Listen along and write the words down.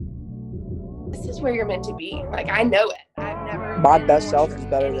this is where you're meant to be. Like, I know it. I've never. My best self is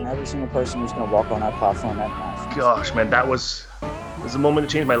better than every single person who's going to walk on that platform at Nationals. Gosh, man, that was a moment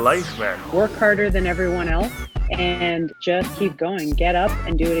to change my life, man. Work harder than everyone else and just keep going. Get up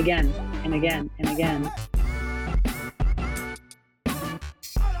and do it again and again and again.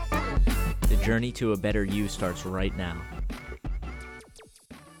 The journey to a better you starts right now.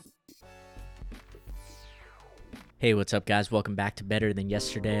 Hey, what's up, guys? Welcome back to Better Than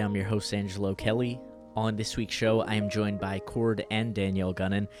Yesterday. I'm your host, Angelo Kelly. On this week's show, I am joined by Cord and Danielle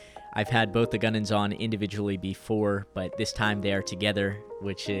Gunnan. I've had both the Gunnans on individually before, but this time they are together,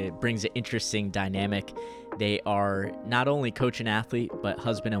 which brings an interesting dynamic. They are not only coach and athlete, but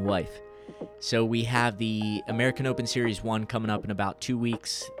husband and wife. So we have the American Open Series 1 coming up in about 2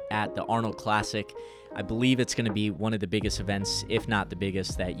 weeks at the Arnold Classic. I believe it's going to be one of the biggest events, if not the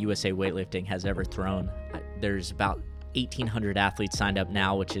biggest, that USA Weightlifting has ever thrown. There's about 1,800 athletes signed up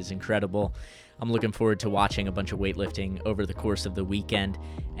now, which is incredible. I'm looking forward to watching a bunch of weightlifting over the course of the weekend,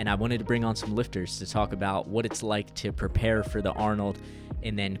 and I wanted to bring on some lifters to talk about what it's like to prepare for the Arnold.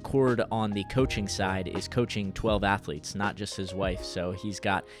 And then Cord on the coaching side is coaching 12 athletes, not just his wife. So he's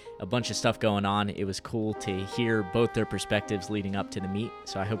got a bunch of stuff going on. It was cool to hear both their perspectives leading up to the meet.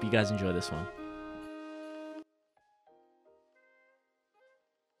 So I hope you guys enjoy this one.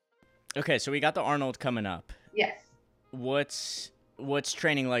 Okay, so we got the Arnold coming up. Yes. What's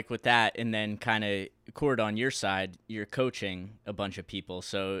training like with that? And then kind of Cord on your side, you're coaching a bunch of people.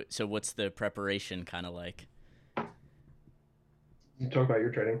 So what's the preparation kind of like? You talk about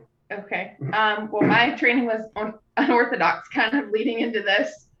your training. Okay. Well, my training was unorthodox kind of leading into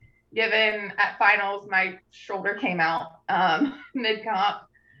this, given at finals, my shoulder came out mid-comp.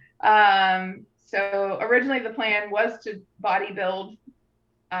 So originally the plan was to body build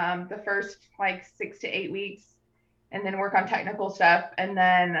the first like 6 to 8 weeks and then work on technical stuff and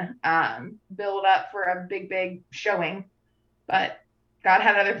then build up for a big showing. But God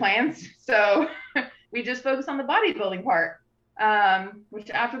had other plans. So we just focused on the bodybuilding part. Which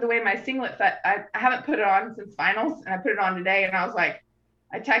after the way my singlet fit, I haven't put it on since finals, and I put it on today, and I was like,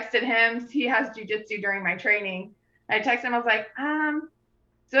 I texted him. He has jujitsu during my training. I texted him. I was like,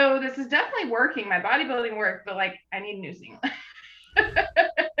 so this is definitely working. My bodybuilding work, but like I need a new singlet.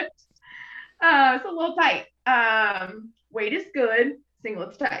 It's a little tight. Weight is good.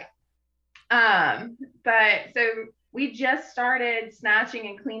 Singlet's tight. But so we just started snatching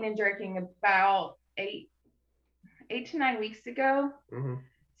and clean and jerking about 8 to 9 weeks ago. Mm-hmm.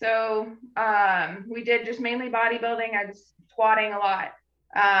 So we did just mainly bodybuilding. I was squatting a lot.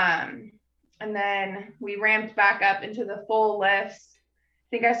 And then we ramped back up into the full lifts.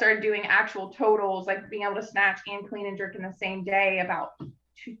 I think I started doing actual totals, like being able to snatch and clean and jerk in the same day about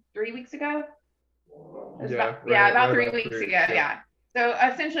 3 weeks ago. About 3 weeks ago. Yeah. So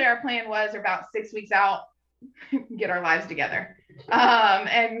essentially our plan was about 6 weeks out, get our lives together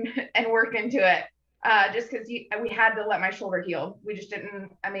and work into it. Just because we had to let my shoulder heal. We just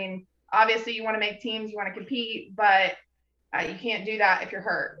didn't, obviously you want to make teams, you want to compete, but you can't do that if you're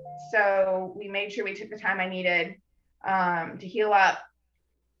hurt. So we made sure we took the time I needed to heal up.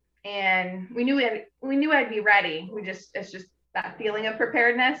 And we knew I'd be ready. It's just that feeling of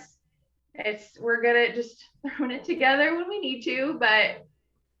preparedness. We're good at just throwing it together when we need to, but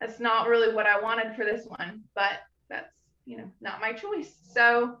that's not really what I wanted for this one, but that's, not my choice.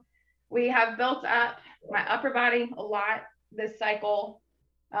 So we have built up my upper body a lot this cycle.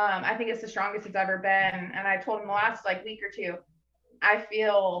 I think it's the strongest it's ever been. And I told him the last week or two, I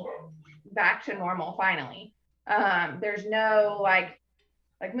feel back to normal finally. There's no like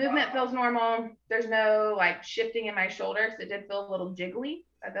movement feels normal. There's no shifting in my shoulders. It did feel a little jiggly.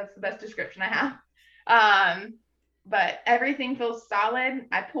 That's the best description I have. But everything feels solid.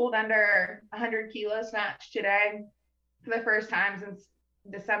 I pulled under 100 kilo snatch today for the first time since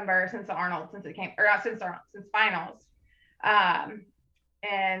December, since the Arnold, since finals.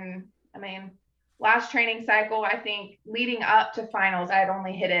 And last training cycle, I think leading up to finals, I had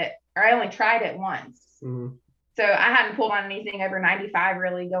only hit it, or I only tried it once. Mm-hmm. So I hadn't pulled on anything over 95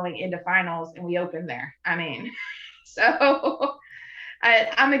 really going into finals, and we opened there. So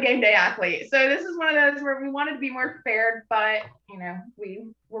I'm a game day athlete. So this is one of those where we wanted to be more prepared, but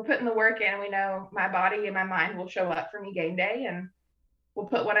we're putting the work in, and we know my body and my mind will show up for me game day, and we'll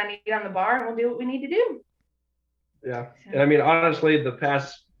put what I need on the bar and we'll do what we need to do. Yeah. And honestly, the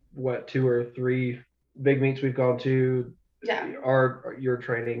past, 2 or 3 big meets we've gone to, your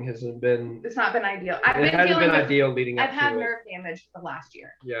training hasn't been. It's not been ideal. It hasn't been ideal leading up to it. I've had nerve damage the last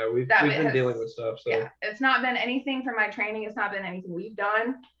year. Yeah, we've been dealing with stuff. So yeah, it's not been anything from my training. It's not been anything we've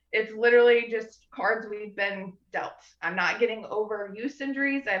done. it's literally just cards we've been dealt. I'm not getting overuse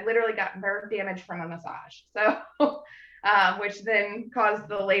injuries. I literally got nerve damage from a massage. So, which then caused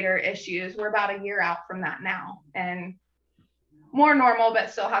the later issues. We're about a year out from that now, and more normal,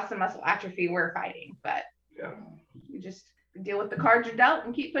 but still has some muscle atrophy we're fighting. But you just deal with the cards you're dealt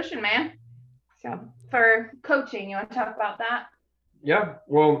and keep pushing, man. So for coaching, you want to talk about that? Yeah.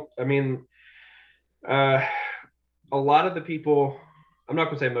 Well, I mean, a lot of the people, I'm not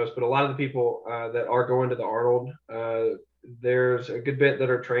going to say most, but a lot of the people that are going to the Arnold, there's a good bit that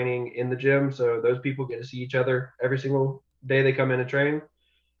are training in the gym. So those people get to see each other every single day they come in and train.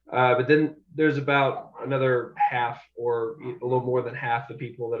 But then there's about another half or a little more than half the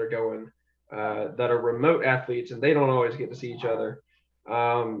people that are going that are remote athletes, and they don't always get to see each other.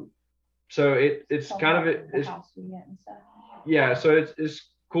 So it's kind of it's yeah. So it's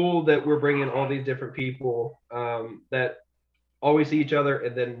cool that we're bringing all these different people that always see each other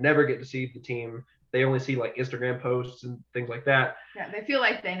and then never get to see the team. They only see like Instagram posts and things like that. Yeah, they feel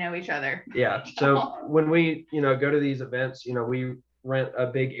like they know each other. Yeah. So when we, go to these events, we rent a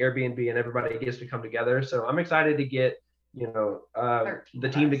big Airbnb and everybody gets to come together. So I'm excited to get, the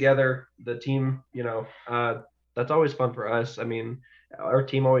team together, the team, that's always fun for us. I mean, our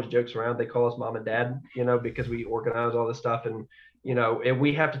team always jokes around. They call us mom and dad, because we organize all this stuff and, and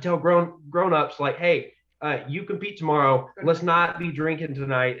we have to tell grown-ups like, hey, you compete tomorrow. Let's not be drinking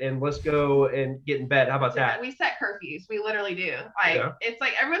tonight and let's go and get in bed. How about that? We set curfews. We literally do. It's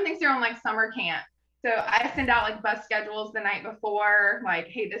like everyone thinks they're on like summer camp. So I send out like bus schedules the night before, like,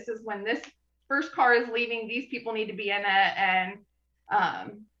 hey, this is when this first car is leaving. These people need to be in it. And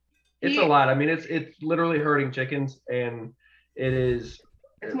it's a lot. I mean, it's literally herding chickens, and it's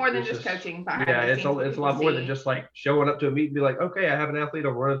more than just coaching. Yeah, it's a lot more than just like showing up to a meet and be like, okay, I have an athlete,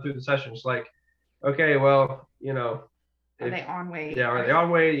 I'm running through the session. It's like, okay, well, are they on weight? Yeah, are they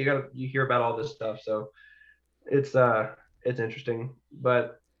on weight? You hear about all this stuff. So it's interesting,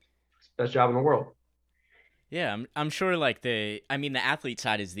 but it's the best job in the world. Yeah, I'm sure like the athlete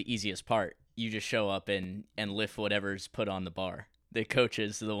side is the easiest part. You just show up and lift whatever's put on the bar. The coach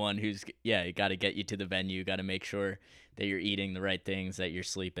is the one who's, you got to get you to the venue, got to make sure that you're eating the right things, that you're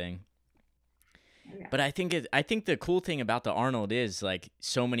sleeping. Yeah. But I think the cool thing about the Arnold is like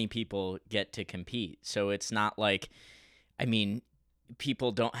so many people get to compete. So it's not like,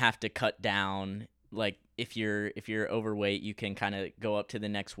 people don't have to cut down. Like if you're overweight, you can kind of go up to the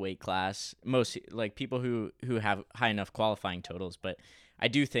next weight class. Most like people who have high enough qualifying totals. But I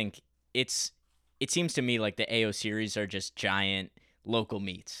do think it seems to me like the AO series are just giant local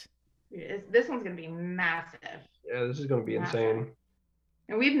meets. This one's going to be massive. Yeah, this is going to be insane.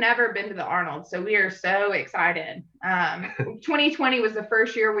 And we've never been to the Arnold, so we are so excited. 2020 was the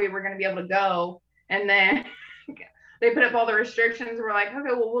first year we were going to be able to go, and then they put up all the restrictions. We're like, okay,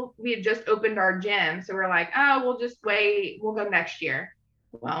 well, we had just opened our gym, so we're like, oh, we'll just wait. We'll go next year.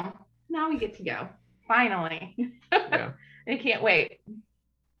 Well, now we get to go, finally. Yeah. I can't wait.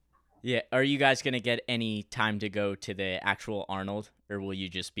 Yeah, are you guys going to get any time to go to the actual Arnold, or will you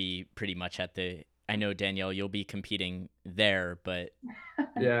just be pretty much at the... I know, Danielle, you'll be competing there, but...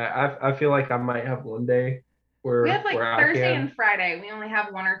 Yeah, I feel like I might have one day where... We have like Thursday and Friday. We only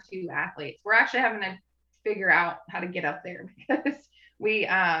have one or two athletes. We're actually having to figure out how to get up there because we...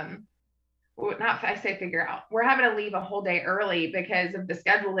 we're having to leave a whole day early because of the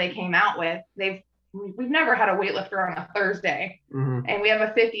schedule they came out with. We've never had a weightlifter on a Thursday, and we have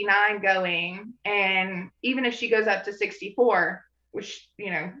a 59 going. And even if she goes up to 64, which,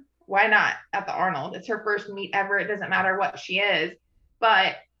 why not at the Arnold? It's her first meet ever. It doesn't matter what she is,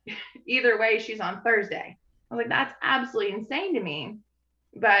 but either way, she's on Thursday. I was like, that's absolutely insane to me,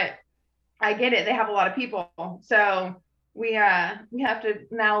 but I get it. They have a lot of people. So we have to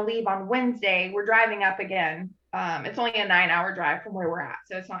now leave on Wednesday. We're driving up again. It's only a 9-hour drive from where we're at,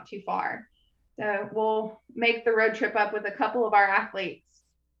 so it's not too far. So we'll make the road trip up with a couple of our athletes.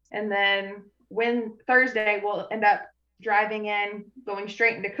 And then Thursday, we'll end up driving in, going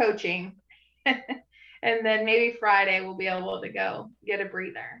straight into coaching. And then maybe Friday, we'll be able to go get a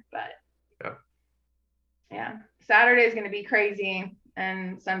breather. But yeah, Saturday is going to be crazy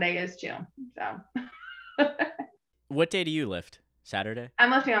and Sunday is chill. So what day do you lift? Saturday?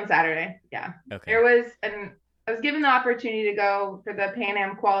 I'm lifting on Saturday. Yeah. Okay. I was given the opportunity to go for the Pan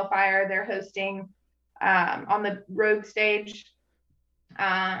Am qualifier. They're hosting on the Rogue stage.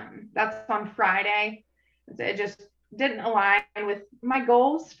 That's on Friday. It just didn't align with my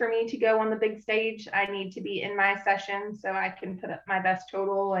goals for me to go on the big stage. I need to be in my session so I can put up my best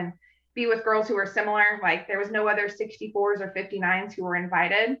total and be with girls who are similar. Like there was no other 64s or 59s who were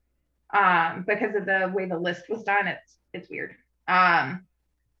invited because of the way the list was done. It's weird.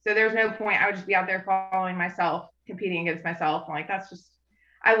 So there's no point. I would just be out there following myself, competing against myself. I'm like, that's just,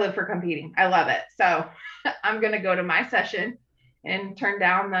 I live for competing. I love it. So I'm going to go to my session and turn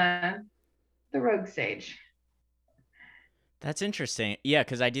down the rogue stage. That's interesting. Yeah,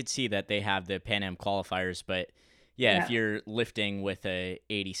 because I did see that they have the Pan Am qualifiers, but yeah, if you're lifting with a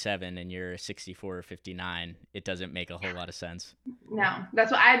 87 and you're a 64 or 59, it doesn't make a whole lot of sense. No,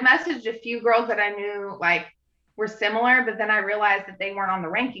 that's what I had messaged a few girls that I knew like were similar, but then I realized that they weren't on the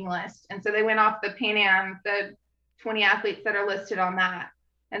ranking list. And so they went off the Pan Am, the 20 athletes that are listed on that,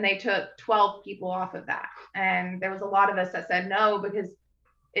 and they took 12 people off of that. And there was a lot of us that said no, because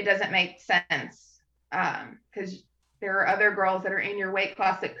it doesn't make sense. Because there are other girls that are in your weight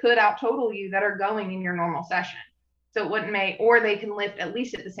class that could out total you that are going in your normal session. So it wouldn't make, or they can lift at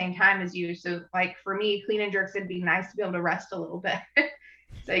least at the same time as you. So like for me, clean and jerks, it'd be nice to be able to rest a little bit.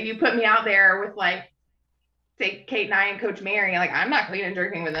 So you put me out there with like, say Kate and I and Coach Mary, like I'm not clean and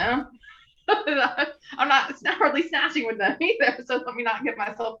jerking with them. I'm not hardly snatching with them either. So let me not give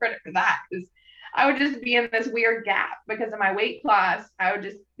myself credit for that, because I would just be in this weird gap because of my weight class. I would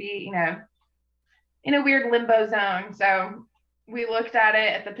just be, you know, in a weird limbo zone. So we looked at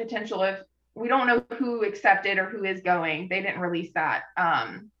it at the potential of, we don't know who accepted or who is going. They didn't release that.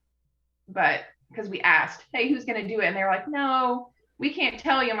 But because we asked, hey, who's going to do it? And they were like, no, we can't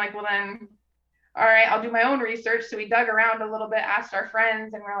tell you. I'm like, well then, all right, I'll do my own research. So we dug around a little bit, asked our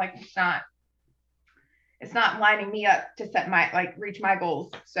friends, and we're like, it's not lining me up to set my, like, reach my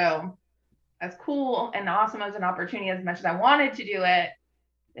goals. So as cool and awesome as an opportunity, as much as I wanted to do it,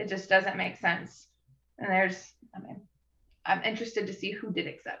 it just doesn't make sense. And I'm interested to see who did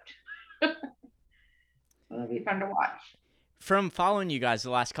accept. It'll be fun to watch. From following you guys the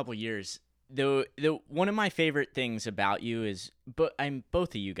last couple of years, the one of my favorite things about you is, I'm both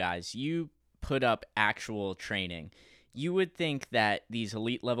of you guys, you put up actual training. You would think that these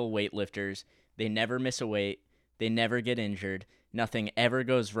elite level weightlifters, they never miss a weight, they never get injured, nothing ever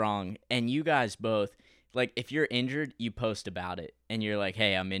goes wrong, and you guys both, like, if you're injured, you post about it, and you're like,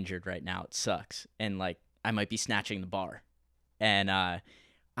 hey, I'm injured right now, it sucks, and like, I might be snatching the bar. And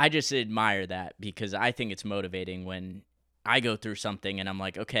I just admire that, because I think it's motivating when I go through something and I'm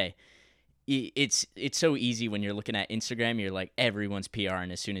like, okay, it's so easy when you're looking at Instagram, you're like, everyone's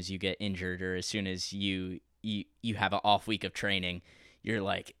PRing as soon as you get injured, or as soon as you have an off week of training, you're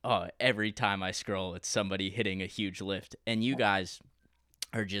like, oh, every time I scroll, it's somebody hitting a huge lift. And you guys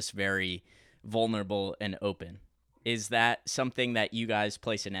are just very vulnerable and open. Is that something that you guys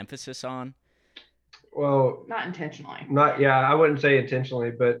place an emphasis on? Well, Not intentionally. I wouldn't say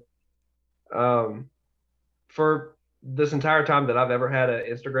intentionally, but for this entire time that I've ever had an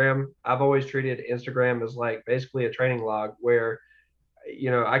Instagram, I've always treated Instagram as like basically a training log where, you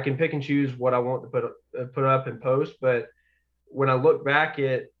know, I can pick and choose what I want to put up and post. But when I look back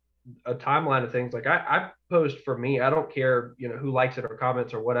at a timeline of things, like I post for me, I don't care, you know, who likes it or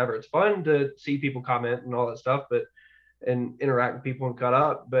comments or whatever. It's fun to see people comment and all that stuff, and interact with people and cut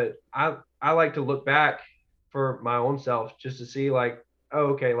up. But I like to look back for my own self just to see like, oh,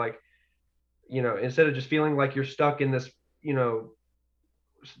 okay, like, you know, instead of just feeling like you're stuck in this, you know,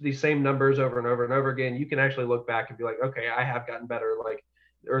 these same numbers over and over and over again, you can actually look back and be like, okay, I have gotten better, like,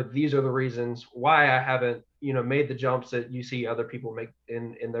 or these are the reasons why I haven't, you know, made the jumps that you see other people make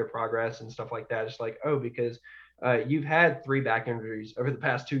in their progress and stuff like that. It's like, oh, because you've had 3 back injuries over the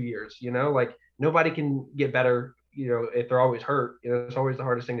past 2 years, you know, like nobody can get better, you know, if they're always hurt. You know, it's always the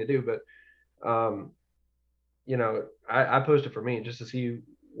hardest thing to do. But you know, I posted for me just to see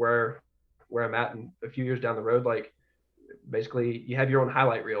where I'm at in a few years down the road. Like, basically you have your own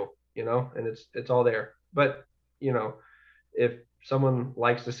highlight reel, you know, and it's all there. But, you know, if someone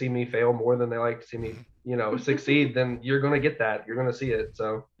likes to see me fail more than they like to see me, you know, succeed, then you're going to get that. You're going to see it.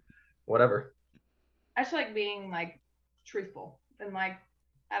 So whatever. I just like being like truthful and like,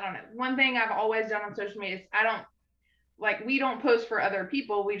 I don't know. One thing I've always done on social media is we don't post for other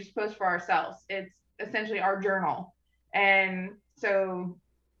people. We just post for ourselves. It's essentially our journal. And so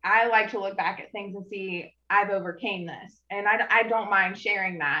I like to look back at things and see I've overcame this, and I don't mind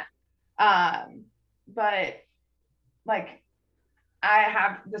sharing that. But like, I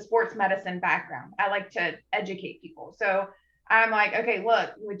have the sports medicine background. I like to educate people. So I'm like, okay,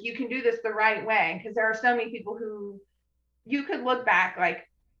 look, like you can do this the right way. Because there are so many people who you could look back, like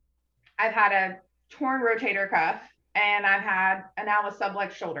I've had a torn rotator cuff and I've had now a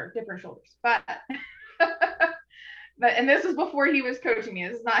subluxed shoulder, different shoulders. But and this was before he was coaching me.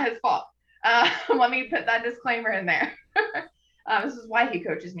 This is not his fault. Let me put that disclaimer in there. This is why he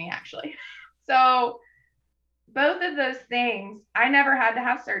coaches me, actually. So both of those things, I never had to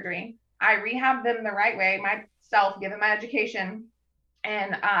have surgery. I rehabbed them the right way myself, given my education.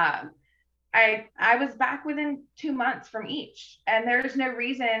 And I was back within 2 months from each. And there's no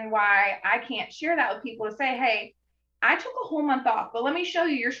reason why I can't share that with people to say, hey, I took a whole month off, but let me show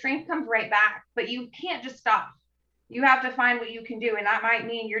you your strength comes right back. But you can't just stop. You have to find what you can do. And that might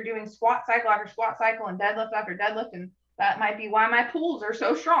mean you're doing squat cycle after squat cycle and deadlift after deadlift. And that might be why my pulls are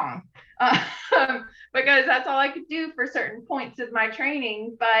so strong, because that's all I could do for certain points of my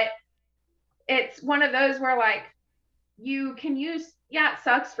training. But it's one of those where like you can use, yeah, it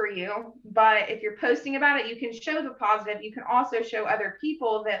sucks for you, but if you're posting about it, you can show the positive. You can also show other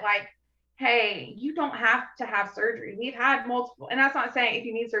people that like, hey, you don't have to have surgery. We've had multiple, and that's not saying if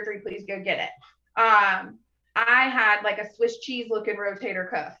you need surgery, please go get it. I had like a Swiss cheese looking rotator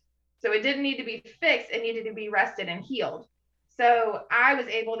cuff. So it didn't need to be fixed. It needed to be rested and healed. So I was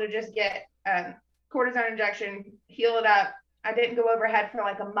able to just get a cortisone injection, heal it up. I didn't go overhead for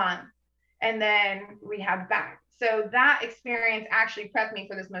like a month and then rehab back. So that experience actually prepped me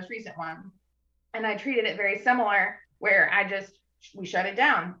for this most recent one. And I treated it very similar where we shut it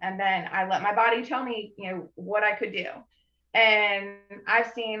down. And then I let my body tell me, what I could do. And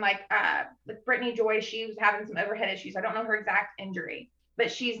I've seen like with Brittany Joy, she was having some overhead issues. I don't know her exact injury, but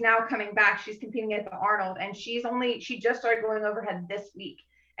she's now coming back. She's competing at the Arnold, and she just started going overhead this week.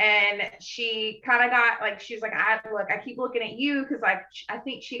 And she kind of got like, she's like, I keep looking at you because like I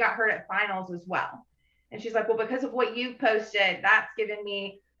think she got hurt at finals as well. And she's like, well, because of what you posted, that's given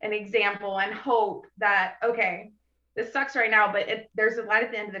me an example and hope that, okay, this sucks right now, but there's a light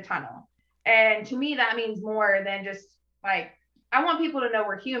at the end of the tunnel. And to me, that means more than just like, I want people to know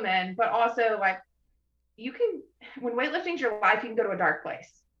we're human, but also like when weightlifting's your life, you can go to a dark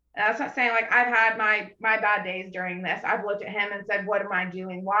place. And that's not saying like I've had my bad days during this. I've looked at him and said, what am I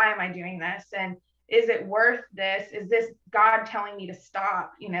doing? Why am I doing this? And is it worth this? Is this God telling me to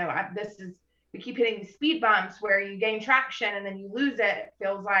stop? We keep hitting these speed bumps where you gain traction and then you lose it. It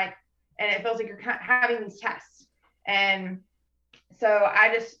feels like you're having these tests. And so I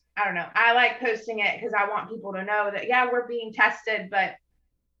don't know. I like posting it because I want people to know that, yeah, we're being tested, but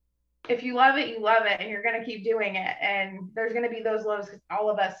if you love it, you love it, and you're going to keep doing it. And there's going to be those lows because all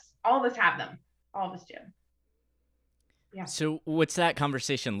of us have them. All of us do. Yeah. So what's that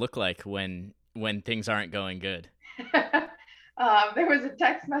conversation look like when things aren't going good? There was a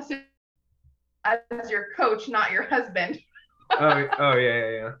text message as your coach, not your husband. oh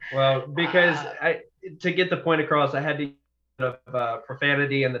yeah. Well, because to get the point across, I had to of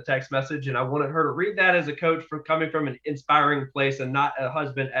profanity in the text message, and I wanted her to read that as a coach coming from an inspiring place and not a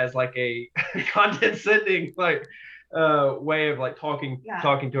husband as like a condescending like way of like talking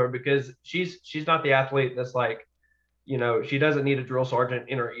to her, because she's not the athlete that's like, she doesn't need a drill sergeant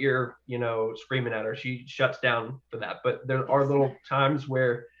in her ear, screaming at her. She shuts down for that. But there are little times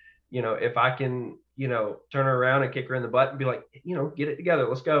where, if I can, turn her around and kick her in the butt and be like, get it together,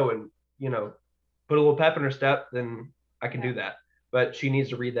 let's go, and put a little pep in her step, then I can do that. But she needs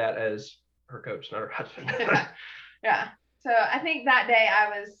to read that as her coach, not her husband. Yeah. So I think that day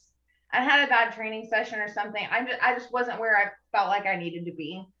I had a bad training session or something. I just wasn't where I felt like I needed to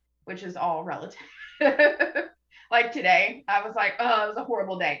be, which is all relative. Like today, I was like, oh, it was a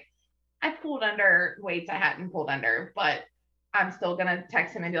horrible day. I pulled under weights I hadn't pulled under, but I'm still going to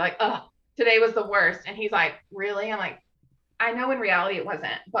text him and be like, oh, today was the worst. And he's like, really? I'm like, I know in reality it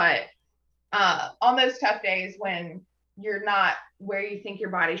wasn't, but on those tough days when you're not where you think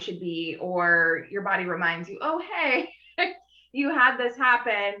your body should be, or your body reminds you, oh, hey, you had this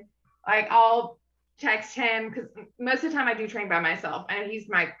happen. Like I'll text him, because most of the time I do train by myself. I know he's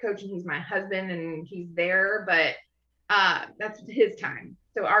my coach and he's my husband and he's there, but that's his time.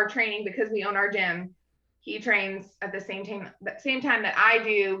 So our training, because we own our gym, he trains at the same time that I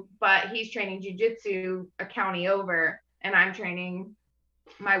do, but he's training jujitsu a county over, and I'm training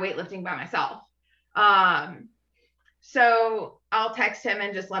my weightlifting by myself. So I'll text him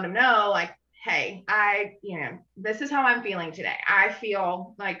and just let him know, like, hey, this is how I'm feeling today. I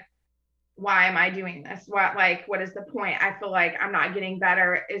feel like, why am I doing this? What is the point? I feel like I'm not getting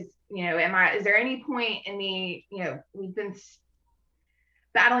better. Is there any point in me, we've been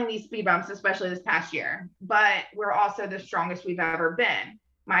battling these speed bumps, especially this past year, but we're also the strongest we've ever been.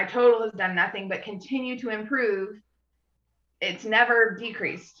 My total has done nothing but continue to improve. It's never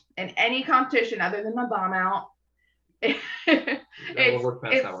decreased in any competition other than my bomb out. It's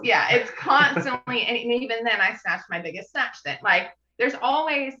constantly, and even then I snatched my biggest snatch then. Like there's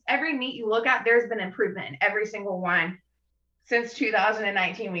always, every meet you look at, there's been improvement in every single one since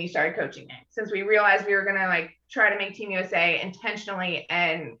 2019 when you started coaching it. Since we realized we were going to like try to make Team USA intentionally,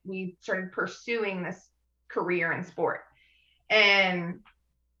 and we started pursuing this career in sport. And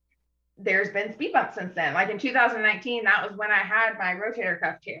there's been speed bumps since then. Like in 2019, that was when I had my rotator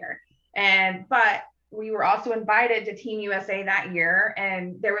cuff tear. But we were also invited to Team USA that year.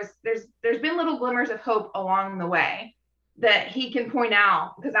 And there's been little glimmers of hope along the way that he can point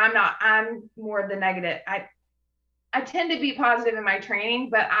out, because I'm more of the negative. I tend to be positive in my training,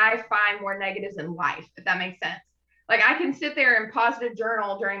 but I find more negatives in life, if that makes sense. Like I can sit there and positive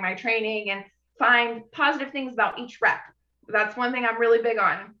journal during my training and find positive things about each rep. That's one thing I'm really big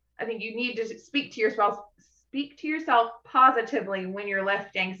on. I think you need to speak to yourself positively when you're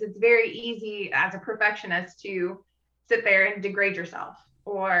lifting, because it's very easy as a perfectionist to sit there and degrade yourself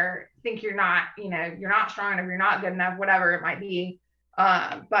or think you're not strong enough, you're not good enough, whatever it might be.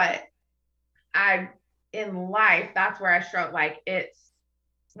 But in life, that's where I struggle. Like is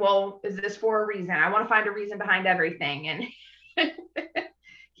this for a reason? I want to find a reason behind everything. And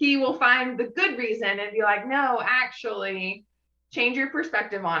he will find the good reason and be like, no, actually change your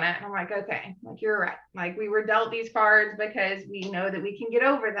perspective on it. And I'm like, okay, like you're right. Like we were dealt these cards because we know that we can get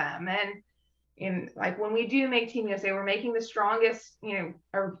over them. And like when we do make Team USA, we're making the strongest,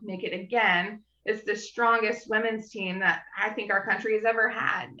 or make it again, it's the strongest women's team that I think our country has ever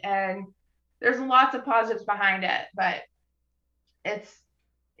had. And there's lots of positives behind it, but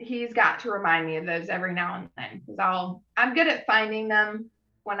he's got to remind me of those every now and then, because I'm good at finding them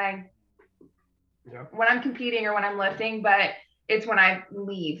when I'm competing or when I'm lifting, but it's when I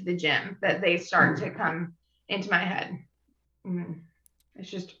leave the gym that they start to come into my head.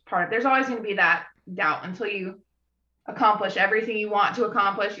 It's just there's always going to be that doubt until you accomplish everything you want to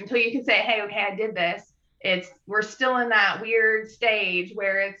accomplish, until you can say, hey, okay, I did this. We're still in that weird stage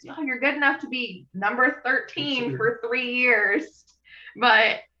where it's, you're good enough to be number 13 for 3 years,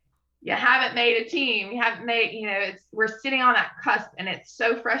 but you haven't made a team. You haven't made, we're sitting on that cusp, and it's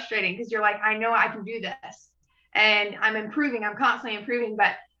so frustrating because you're like, I know I can do this and I'm improving. I'm constantly improving,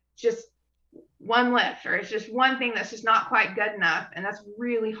 but just one lift, or it's just one thing that's just not quite good enough. And that's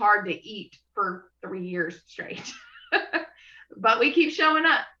really hard to eat for 3 years straight, but we keep showing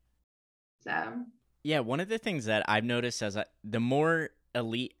up. So. Yeah, one of the things that I've noticed the more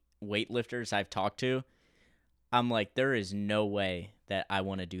elite weightlifters I've talked to, I'm like, there is no way that I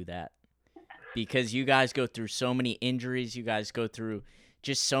want to do that, because you guys go through so many injuries. You guys go through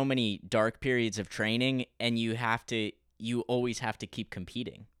just so many dark periods of training, and you always have to keep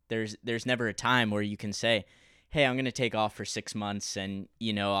competing. There's never a time where you can say, hey, I'm going to take off for 6 months and,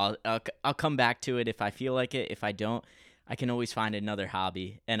 I'll come back to it if I feel like it. If I don't, I can always find another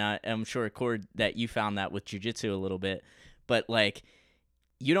hobby. And I'm sure, Cord, that you found that with jiu-jitsu a little bit. But, like,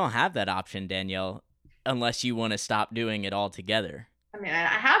 you don't have that option, Danielle, unless you want to stop doing it altogether. I mean, I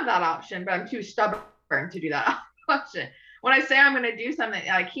have that option, but I'm too stubborn to do that option. When I say I'm going to do something,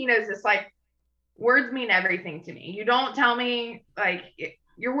 like, he knows this, like, words mean everything to me. You don't tell me, like,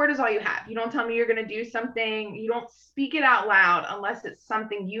 your word is all you have. You don't tell me you're going to do something. You don't speak it out loud unless it's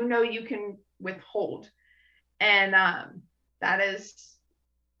something you can withhold. And I've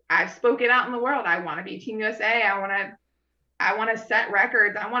spoken out in the world. I want to be Team USA. I want to set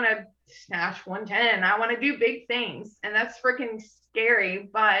records. I want to snatch 110. I want to do big things. And that's freaking scary.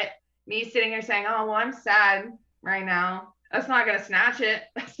 But me sitting there saying, oh, well, I'm sad right now, that's not going to snatch it.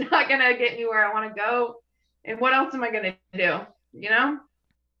 That's not going to get me where I want to go. And what else am I going to do?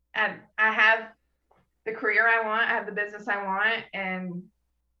 And I have the career I want. I have the business I want. And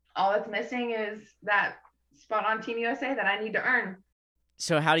all that's missing is that spot on Team USA that I need to earn.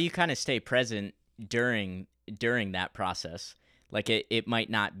 So how do you kind of stay present during that process? Like it might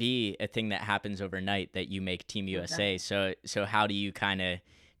not be a thing that happens overnight that you make Team USA. Okay. So how do you kind of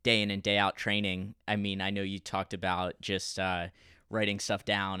day in and day out training? I mean, I know you talked about just writing stuff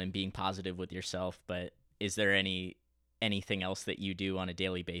down and being positive with yourself, but is there anything else that you do on a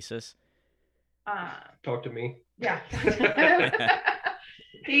daily basis? Talk to me. Yeah.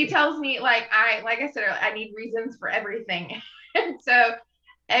 He tells me, like I said earlier, I need reasons for everything. And so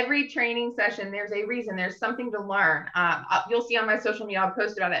every training session, there's a reason, there's something to learn. You'll see on my social media, I'll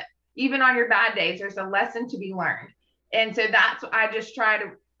post about it. Even on your bad days, there's a lesson to be learned. And so that's, I just try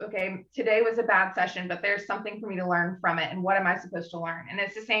to, okay, today was a bad session, but there's something for me to learn from it. And what am I supposed to learn? And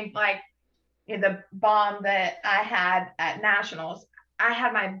it's the same, like the bomb that I had at nationals. I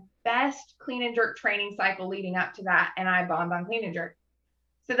had my best clean and jerk training cycle leading up to that. And I bombed on clean and jerk.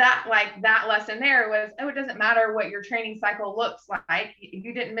 So that lesson there was, it doesn't matter what your training cycle looks like.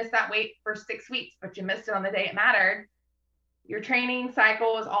 You didn't miss that weight for 6 weeks, but you missed it on the day it mattered. Your training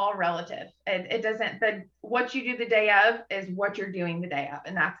cycle is all relative. It doesn't, what you do the day of is what you're doing the day of,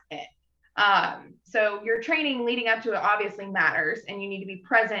 and that's it. So your training leading up to it obviously matters, and you need to be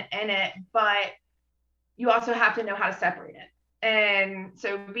present in it, but you also have to know how to separate it. And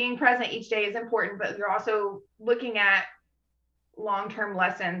so being present each day is important, but you're also looking at long-term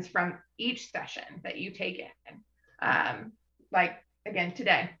lessons from each session that you take in. Like again,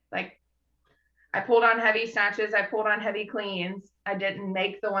 today, like I pulled on heavy snatches, I pulled on heavy cleans. I didn't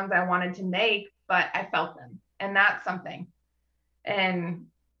make the ones I wanted to make, but I felt them. And that's something. And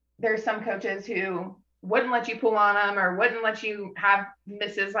there's some coaches who wouldn't let you pull on them or wouldn't let you have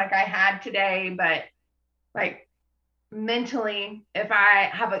misses like I had today. But like mentally, if I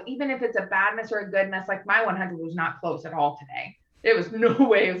have even if it's a bad miss or a good miss, like my 100 was not close at all today. It was no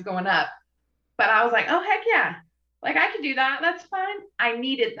way it was going up. But I was like, oh, heck yeah. Like I could do that. That's fine. I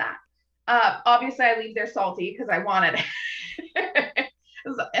needed that. Obviously, I leave there salty because I wanted it.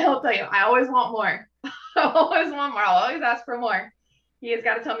 He'll tell you, I always want more. I always want more. I'll always ask for more. He has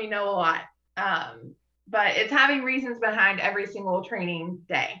got to tell me no a lot. But it's having reasons behind every single training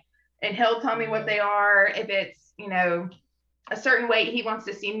day. And he'll tell me what they are. If it's, a certain weight he wants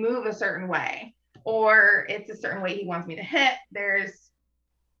to see move a certain way, or it's a certain weight he wants me to hit, there's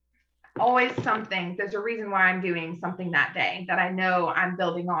always something. There's a reason why I'm doing something that day that I know I'm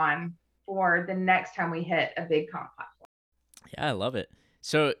building on for the next time we hit a big comp platform. Yeah, I love it.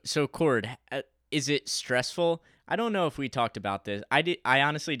 So Cord, is it stressful? I don't know if we talked about this. I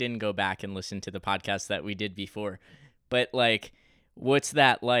honestly didn't go back and listen to the podcast that we did before, but like, what's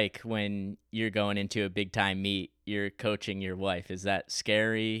that like when you're going into a big time meet, you're coaching your wife? Is that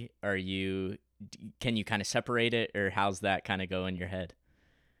scary? Can you kind of separate it, or how's that kind of go in your head?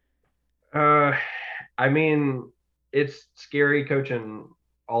 I mean, it's scary coaching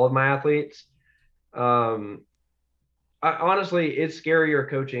all of my athletes. Honestly, it's scarier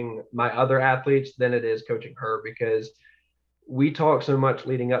coaching my other athletes than it is coaching her, because we talk so much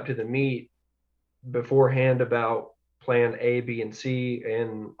leading up to the meet beforehand about plan A, B, and C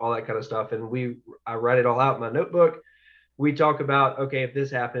and all that kind of stuff. And I write it all out in my notebook. We talk about, okay, if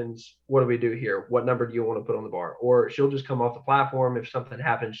this happens, what do we do here? What number do you want to put on the bar? Or she'll just come off the platform. If something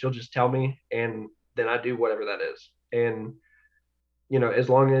happens, she'll just tell me, and then I do whatever that is. And, as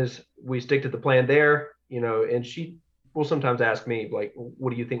long as we stick to the plan there, and she will sometimes ask me, like, what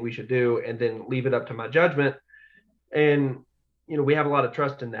do you think we should do? And then leave it up to my judgment. And, we have a lot of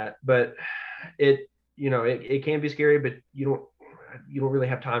trust in that, but it can be scary, but you don't really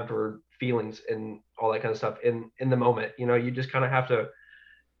have time for feelings and all that kind of stuff in the moment. You just kind of have to,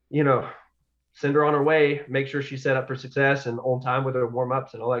 send her on her way, make sure she's set up for success and on time with her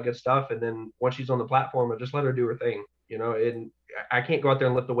warm-ups and all that good stuff. And then once she's on the platform, I just let her do her thing, and I can't go out there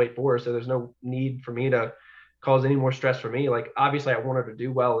and lift the weight for her. So there's no need for me to cause any more stress for me. Like, obviously I want her to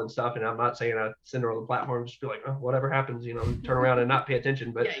do well and stuff. And I'm not saying I send her on the platform, just be like, oh, whatever happens, turn around and not pay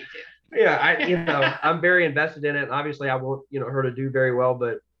attention. But yeah, I'm very invested in it. And obviously I want, her to do very well,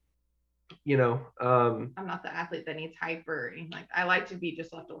 but I'm not the athlete that needs hype or anything. Like, I like to be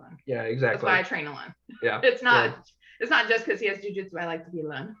just left alone. Yeah, exactly. That's why I train alone. Yeah. It's not just because he has jujitsu. I like to be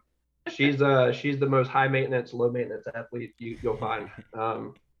alone. She's the most high maintenance, low maintenance athlete you'll find.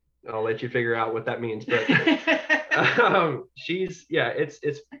 I'll let you figure out what that means, but it's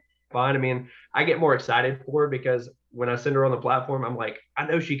fine. I mean, I get more excited for her because when I send her on the platform, I'm like, I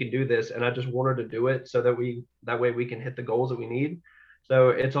know she can do this, and I just want her to do it so that way we can hit the goals that we need. So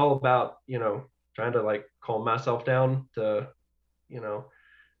it's all about, trying to like calm myself down to,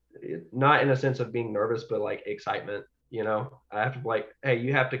 not in a sense of being nervous, but like excitement. I have to be like, hey,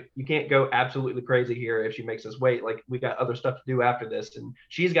 you can't go absolutely crazy here if she makes us wait. Like, we got other stuff to do after this. And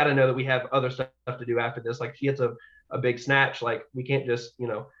she's got to know that we have other stuff to do after this. Like, she hits a big snatch. Like, we can't just,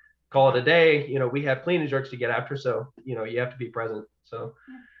 call it a day. We have clean and jerks to get after. So, you have to be present. So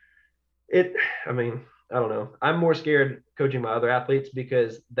I don't know. I'm more scared coaching my other athletes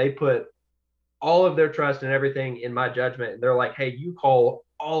because they put all of their trust and everything in my judgment. And they're like, hey, you call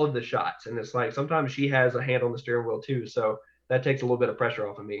all of the shots. And it's like, sometimes she has a hand on the steering wheel too. So that takes a little bit of pressure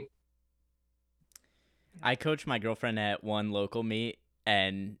off of me. I coached my girlfriend at one local meet,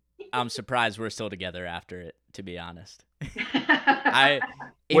 and I'm surprised we're still together after it, to be honest. Here's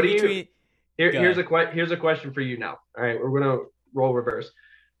a question for you now. All right, we're going to roll reverse.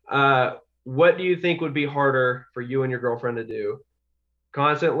 What do you think would be harder for you and your girlfriend to do?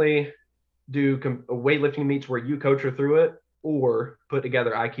 Constantly do weightlifting meets where you coach her through it, or put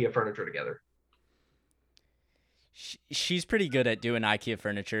together IKEA furniture together? She's pretty good at doing IKEA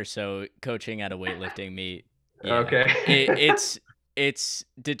furniture, so coaching at a weightlifting meet. Yeah, okay. It's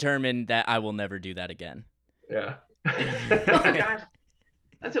determined that I will never do that again. Yeah. Oh my gosh.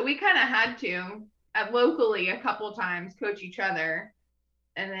 So we kind of had to locally a couple times coach each other.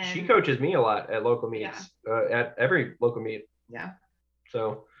 And then she coaches me a lot at local meets, at every local meet. Yeah.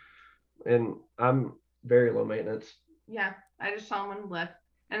 So, and I'm very low maintenance. Yeah, I just tell him when to lift.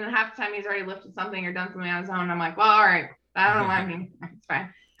 And then half the time he's already lifted something or done something on his own. I'm like, well, all right, I don't know. I mean, it's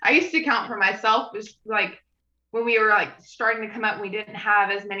fine. I used to count for myself. Just like when we were like starting to come up and we didn't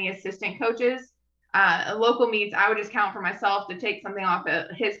have as many assistant coaches, local meets, I would just count for myself to take something off of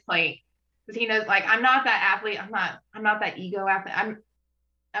his plate. Because he knows, like, I'm not that athlete. I'm not that ego athlete.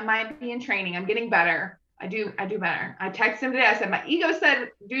 I might be in training. I'm getting better. I do better. I texted him today. I said, my ego said,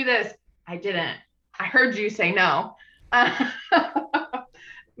 do this. I didn't. I heard you say no. But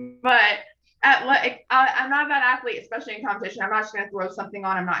I'm not that athlete, especially in competition. I'm not just going to throw something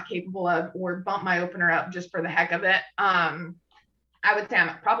on I'm not capable of or bump my opener up just for the heck of it. I would say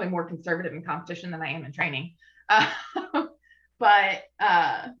I'm probably more conservative in competition than I am in training. But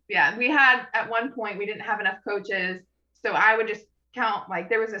yeah, we had at one point, we didn't have enough coaches. So I would just count, like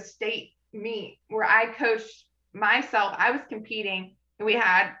there was a state meet where I coached myself. I was competing and we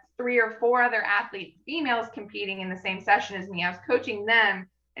had 3 or 4 other athletes, females, competing in the same session as me. I was coaching them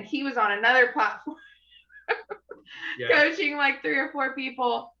and he was on another platform coaching like 3 or 4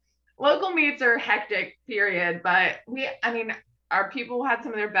 people. Local meets are hectic, period. But our people had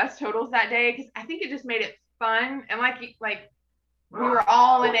some of their best totals that day because I think it just made it fun. And like we were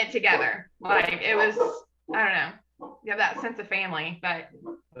all in it together. Like it was, I don't know. You have that sense of family, but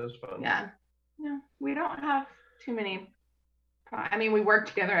that was fun. Yeah. We don't have too many. We work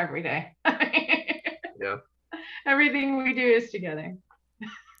together every day. Yeah. Everything we do is together.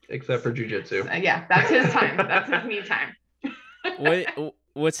 Except for jiu-jitsu. Yeah, that's his time. That's his me time.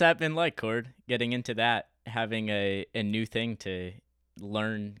 What's that been like, Cord? Getting into that, having a new thing to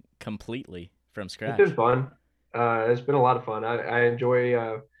learn completely from scratch. It's been fun. It's been a lot of fun. I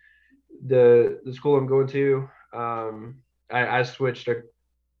enjoy the school I'm going to. I switched a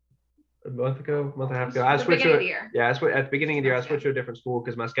month and a half ago. I switched at the beginning of the year. I switched to a different school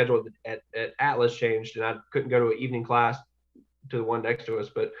because my schedule at Atlas changed and I couldn't go to an evening class to the one next to us.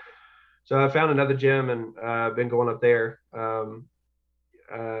 But so I found another gym and I've been going up there.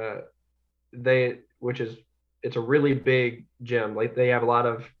 It's a really big gym. Like they have a lot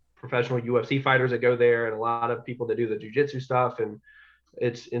of professional UFC fighters that go there and a lot of people that do the jiu-jitsu stuff, and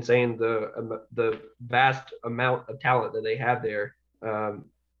it's insane the vast amount of talent that they have there.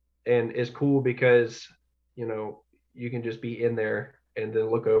 And it's cool because you can just be in there and then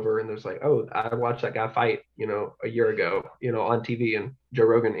look over and there's like, oh, I watched that guy fight a year ago on TV and Joe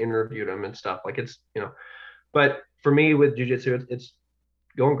Rogan interviewed him and stuff. Like it's but for me with jiu-jitsu it's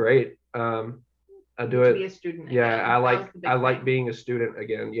going great. I do it. Be a student again. Yeah, I like being a student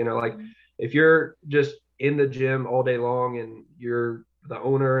again. Like if you're just in the gym all day long and you're the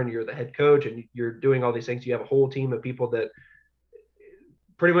owner and you're the head coach and you're doing all these things, you have a whole team of people that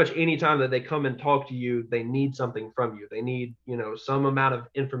pretty much any time that they come and talk to you, they need something from you. They need, some amount of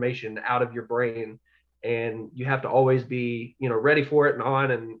information out of your brain, and you have to always be, ready for it and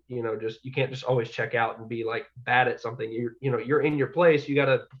on, and, you can't just always check out and be like bad at something. You're in your place. You got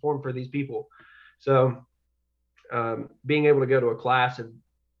to perform for these people. So being able to go to a class and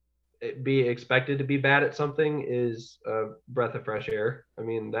be expected to be bad at something is a breath of fresh air.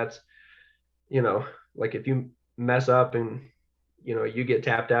 That's, like if you mess up and, you get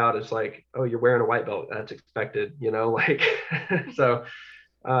tapped out, it's like, oh, you're wearing a white belt. That's expected, so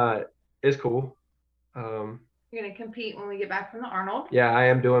it's cool. You're going to compete when we get back from the Arnold. Yeah, I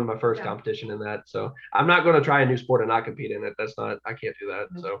am doing my first competition in that. So I'm not going to try a new sport and not compete in it. I can't do that.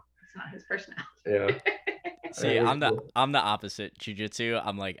 So it's not his personality. Yeah. See, I'm the opposite. Jiu-jitsu,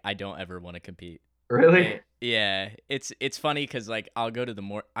 I'm like, I don't ever want to compete. Really? Yeah. It's funny because like I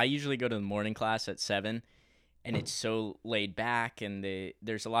usually go to the morning class at 7, and it's so laid back, and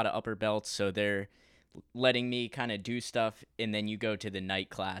there's a lot of upper belts, so they're letting me kind of do stuff, and then you go to the night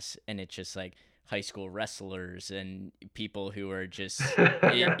class, and it's just like high school wrestlers and people who are just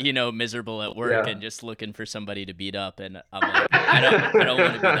miserable at work and just looking for somebody to beat up, and I'm like, I don't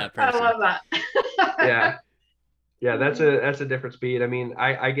want to be that person. I love that. Yeah, that's a different speed.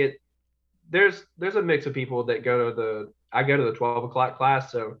 I get there's a mix of people that go to the 12 o'clock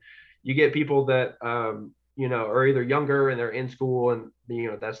class, so you get people that are either younger and they're in school and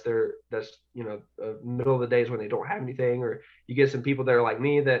that's middle of the days when they don't have anything, or you get some people that are like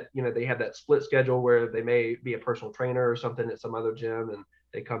me that they have that split schedule where they may be a personal trainer or something at some other gym and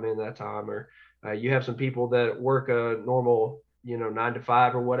they come in that time, or you have some people that work a normal 9 to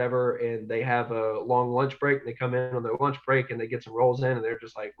 5 or whatever, and they have a long lunch break and they come in on their lunch break and they get some rolls in and they're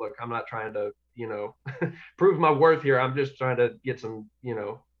just like, look, I'm not trying to prove my worth here, I'm just trying to get a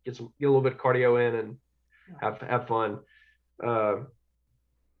little bit of cardio in and have fun.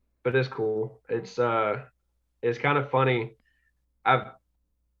 But it's cool. It's kind of funny.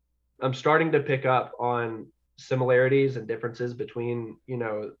 I'm starting to pick up on similarities and differences between,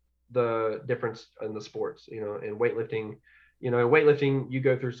 the difference in the sports, in weightlifting. In weightlifting, you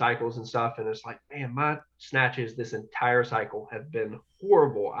go through cycles and stuff, and it's like, man, my snatches this entire cycle have been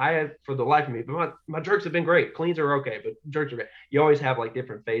horrible. I have, for the life of me, but my jerks have been great. Cleans are okay, but jerks are great. You always have like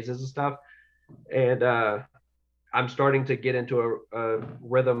different phases and stuff. And I'm starting to get into a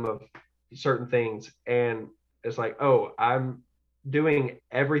rhythm of certain things. And it's like, oh, I'm doing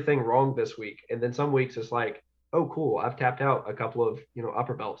everything wrong this week. And then some weeks it's like, oh, cool, I've tapped out a couple of,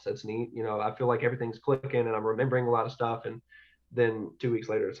 upper belts. That's neat. I feel like everything's clicking and I'm remembering a lot of stuff. And then 2 weeks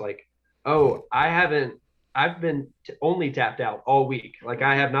later, it's like, oh, I've been only tapped out all week. Like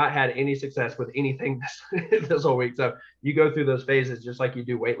I have not had any success with anything this whole week. So you go through those phases just like you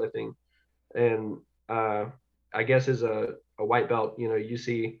do weightlifting. And I guess as a white belt, you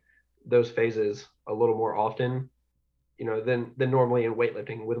see those phases a little more often, than normally in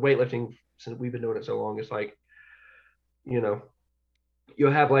weightlifting. With weightlifting, since we've been doing it so long, it's like, you'll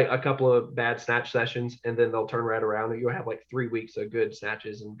have like a couple of bad snatch sessions and then they'll turn right around and you'll have like 3 weeks of good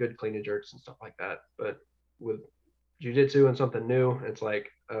snatches and good clean and jerks and stuff like that. But with jiu-jitsu and something new, it's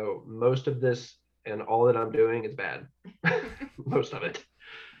like, oh, most of this and all that I'm doing is bad. Most of it.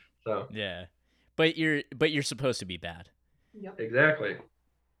 So yeah, but you're supposed to be bad. Yep. Exactly.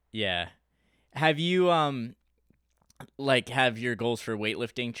 Yeah. Have you have your goals for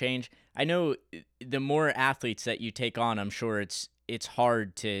weightlifting change? I know the more athletes that you take on, I'm sure it's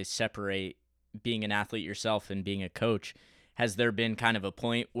hard to separate being an athlete yourself and being a coach. Has there been kind of a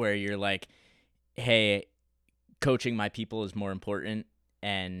point where you're like, hey, coaching my people is more important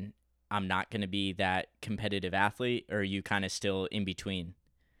and I'm not going to be that competitive athlete? Or are you kind of still in between?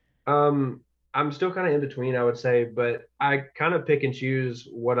 I'm still kind of in between, I would say, but I kind of pick and choose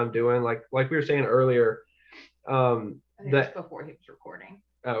what I'm doing. Like we were saying earlier, I think that's before he was recording.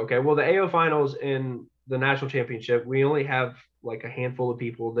 Oh, okay. Well, the AO finals and the national championship, we only have like a handful of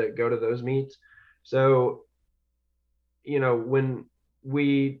people that go to those meets. So, when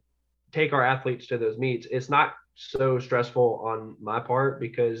we take our athletes to those meets, it's not so stressful on my part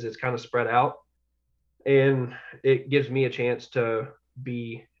because it's kind of spread out and it gives me a chance to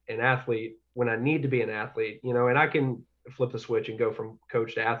be an athlete when I need to be an athlete, and I can flip the switch and go from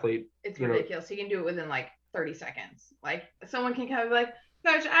coach to athlete. It's ridiculous. You can do it within like 30 seconds. Like someone can kind of be like,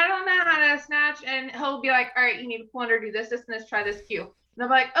 coach, I don't know how to snatch. And he'll be like, all right, you need to pull under, do this, this, and this, try this cue. And they'll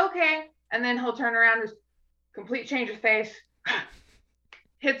be like, okay. And then he'll turn around, just complete change of face,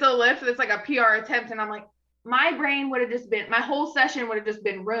 hits a lift that's like a PR attempt. And I'm like, my brain would have just been, my whole session would have just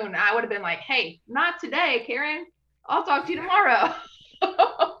been ruined. I would have been like, hey, not today, Karen. I'll talk to you tomorrow.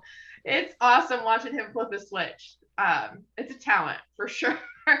 It's awesome watching him flip a switch. It's a talent for sure.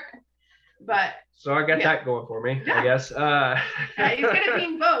 But so I got that going for me, I guess. Yeah, he's good at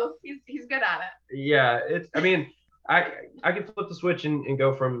being both. He's good at it. Yeah, I can flip the switch and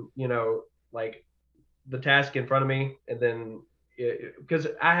go from, like the task in front of me, and then because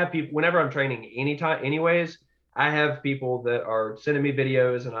I have people whenever I'm training anyways, I have people that are sending me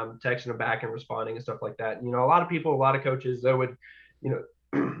videos and I'm texting them back and responding and stuff like that. A lot of people, a lot of coaches that would,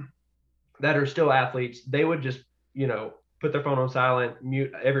 that are still athletes, they would just, put their phone on silent,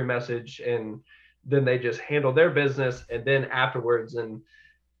 mute every message, and then they just handle their business. And then afterwards, and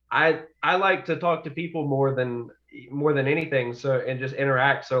I like to talk to people more than anything. So, and just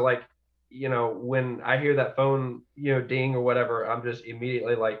interact. So like, when I hear that phone, ding or whatever, I'm just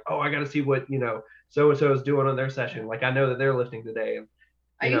immediately like, oh, I got to see what, so-and-so is doing on their session. Like I know that they're lifting today. And,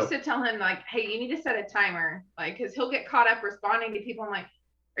 I used to tell him like, hey, you need to set a timer. Like, cause he'll get caught up responding to people. I'm like,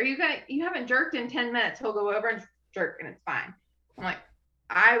 you haven't jerked in 10 minutes. He'll go over and jerk and it's fine. I'm like,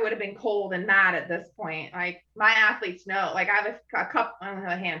 I would have been cold and mad at this point. Like my athletes know, like I have a couple, I don't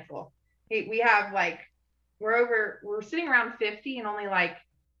have a handful. We have like, we're sitting around 50 and only like,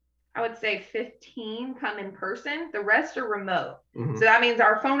 I would say 15 come in person. The rest are remote. Mm-hmm. So that means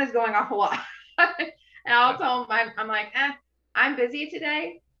our phone is going off a lot. And I'll tell them, I'm like, I'm busy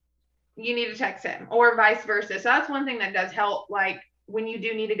today. You need to text him or vice versa. So that's one thing that does help. Like when you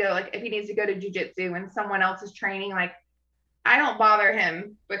do need to go, like if he needs to go to jiu-jitsu and someone else is training, like I don't bother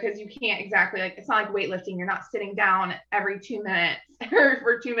him because you can't exactly like, it's not like weightlifting. You're not sitting down every 2 minutes or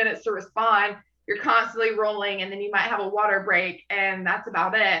for 2 minutes to respond. You're constantly rolling and then you might have a water break and that's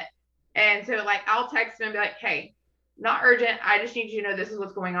about it. And so like, I'll text him and be like, hey, not urgent. I just need you to know this is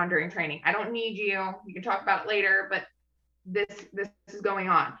what's going on during training. I don't need you. You can talk about it later, but this is going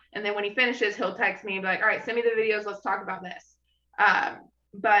on. And then when he finishes, he'll text me and be like, all right, send me the videos. Let's talk about this.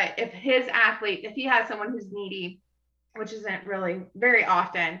 But if his athlete, if he has someone who's needy, which isn't really very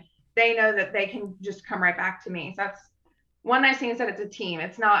often, they know that they can just come right back to me. So that's one nice thing is that it's a team.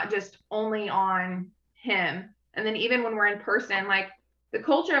 It's not just only on him. And then even when we're in person, like the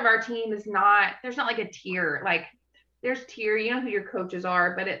culture of our team is not, there's not like a tier, like there's tier, you know who your coaches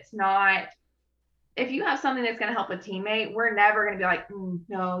are, but it's not, if you have something that's going to help a teammate, we're never going to be like,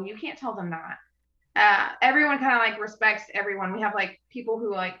 no, you can't tell them that. Everyone kind of like respects everyone. We have like people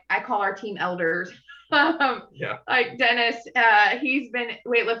who like, I call our team elders. Yeah. Like Dennis, he's been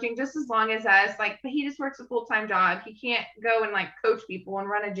weightlifting just as long as us, like, but he just works a full-time job. He can't go and like coach people and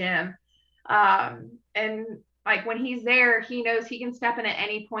run a gym. And like when he's there, he knows he can step in at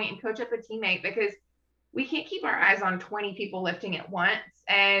any point and coach up a teammate, because we can't keep our eyes on 20 people lifting at once.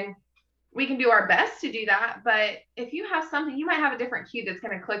 And we can do our best to do that. But if you have something, you might have a different cue that's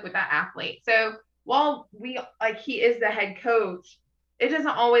going to click with that athlete. So while he is the head coach, it doesn't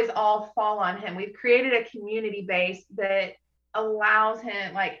always all fall on him. We've created a community base that allows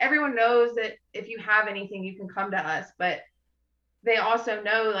him, like everyone knows that if you have anything, you can come to us, but they also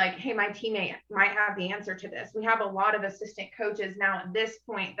know like, hey, my teammate might have the answer to this. We have a lot of assistant coaches now at this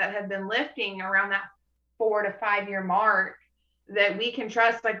point that have been lifting around that 4 to 5 year mark that we can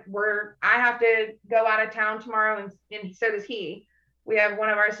trust. Like I have to go out of town tomorrow, and so does he. We have one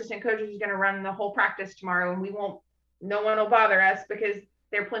of our assistant coaches who's going to run the whole practice tomorrow, and no one will bother us because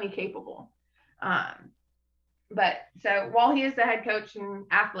they're plenty capable. But so while he is the head coach and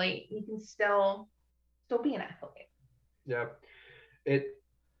athlete, he can still be an athlete. Yeah.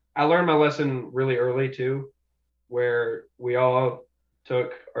 I learned my lesson really early too, where we all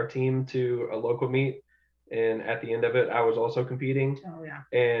took our team to a local meet. And at the end of it, I was also competing. Oh yeah.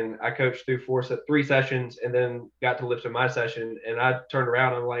 And I coached through 3 sessions, and then got to lift in my session. And I turned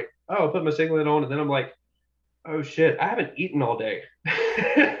around, I'm like, oh, I put my singlet on. And then I'm like, oh shit, I haven't eaten all day.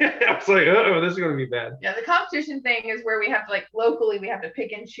 I was like, oh, this is going to be bad. Yeah. The competition thing is where we have to, like, locally, we have to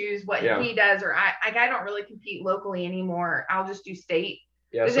pick and choose what he does, or I don't really compete locally anymore. I'll just do state.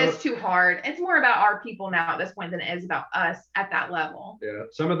 Yeah, because it's too hard. It's more about our people now at this point than it is about us at that level. Yeah.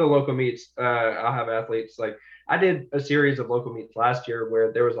 Some of the local meets, I'll have athletes, like I did a series of local meets last year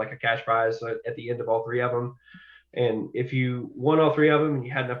where there was like a cash prize at the end of all 3 of them. And if you won all 3 of them and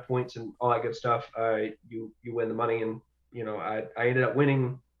you had enough points and all that good stuff, you win the money. And, you know, I ended up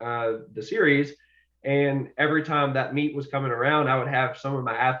winning the series. And every time that meet was coming around, I would have some of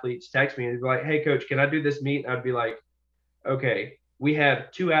my athletes text me and be like, hey coach, can I do this meet? And I'd be like, okay, we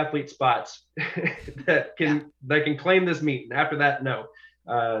have 2 athlete spots that can claim this meet. And after that, no.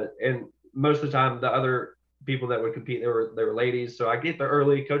 And most of the time, the other people that would compete, they were ladies. So I get there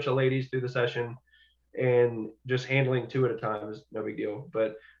early, coach the ladies through the session, and just handling 2 at a time is no big deal.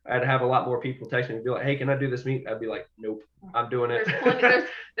 But I'd have a lot more people text me and be like, hey, can I do this meet? I'd be like, nope, I'm doing it.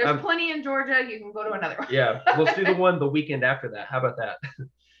 There's plenty in Georgia. You can go to another one. Yeah, let's do the one the weekend after that. How about that?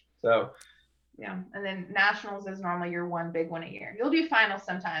 So. Yeah. And then nationals is normally your one big one a year. You'll do finals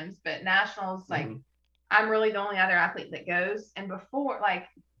sometimes, but nationals, like I'm really the only other athlete that goes. And before, like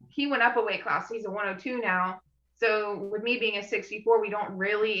he went up a weight class, he's a 102 now. So with me being a 64, we don't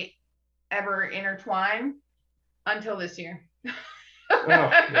really ever intertwine until this year. Oh,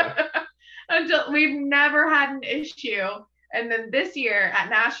 yeah. Until we've never had an issue. And then this year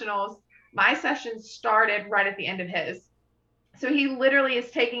at nationals, my session started right at the end of his. So he literally is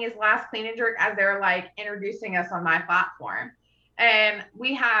taking his last clean and jerk as they're like introducing us on my platform. And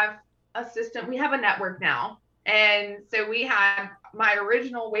we have a system, we have a network now. And so we had my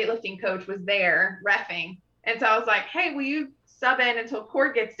original weightlifting coach was there reffing. And so I was like, hey, will you sub in until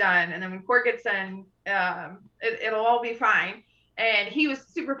Cord gets done? And then when Cord gets done, it'll all be fine. And he was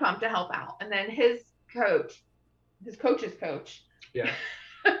super pumped to help out. And then his coach's coach, yeah,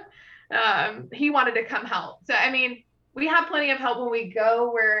 he wanted to come help. So, I mean, we have plenty of help when we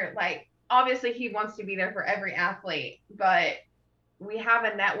go, where like, obviously he wants to be there for every athlete, but we have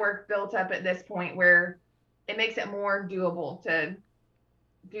a network built up at this point where it makes it more doable to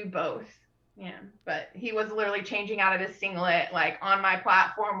do both. Yeah. But he was literally changing out of his singlet, like on my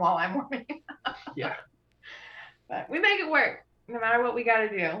platform while I'm warming up. Yeah. But we make it work no matter what we got to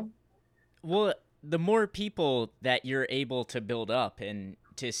do. Well, the more people that you're able to build up and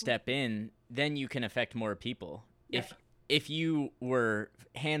to step in, then you can affect more people. Yeah. If you were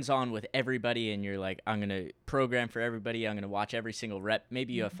hands-on with everybody and you're like, I'm going to program for everybody, I'm going to watch every single rep,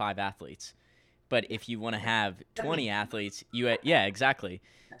 maybe you have 5 athletes. But if you want to have 20 athletes, yeah, exactly.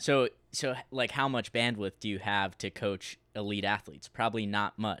 So like how much bandwidth do you have to coach elite athletes? Probably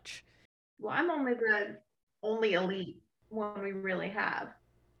not much. Well, I'm only the only elite one we really have.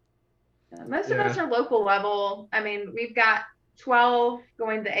 Most of us are local level. I mean, we've got 12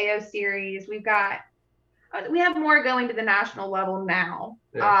 going to the AO series. We have more going to the national level now,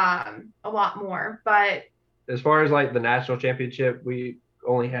 a lot more. But as far as like the national championship, we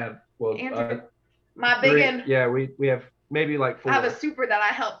only have My big one. Yeah, we have maybe like 4. I have a super that I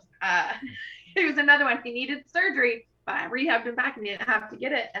helped. There was another one. He needed surgery, but I rehabbed him back and didn't have to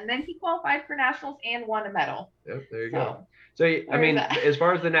get it. And then he qualified for nationals and won a medal. Yep, there you go. So I mean, as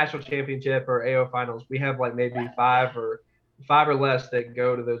far as the national championship or AO finals, we have like maybe 5 or less that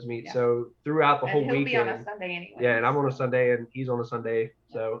go to those meets. Yeah. So throughout the whole weekend, he'll be on a Sunday anyway. Yeah, and I'm on a Sunday and he's on a Sunday,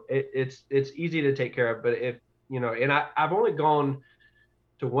 so it's easy to take care of. But if and I've only gone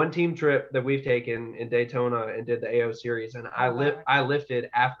to one team trip that we've taken in Daytona and did the AO series, and I lifted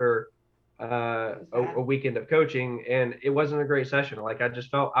after a weekend of coaching, and it wasn't a great session. Like I just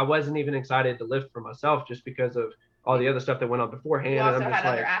felt I wasn't even excited to lift for myself just because of all the other stuff that went on beforehand. You also and I'm just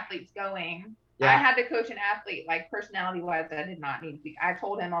had other athletes going. Yeah. I had to coach an athlete, like personality wise, I did not need to be. I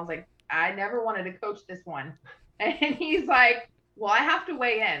told him, I was like, I never wanted to coach this one. And he's like, well, I have to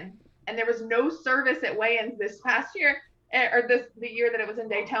weigh in. And there was no service at weigh-ins this past year, or the year that it was in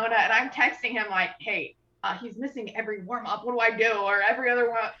Daytona. And I'm texting him like, hey, he's missing every warm-up. What do I do? Or every other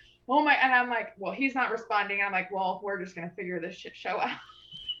one. Oh my, and I'm like, well, he's not responding. I'm like, well, we're just going to figure this shit show out.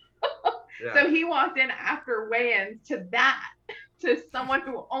 Yeah. So he walked in after weigh-ins to someone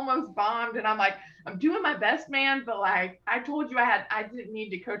who almost bombed. And I'm like, I'm doing my best, man. But like, I told you I didn't need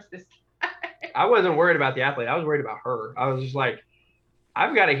to coach this guy. I wasn't worried about the athlete. I was worried about her. I was just like,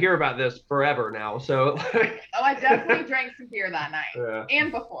 I've got to hear about this forever now. So I definitely drank some beer that night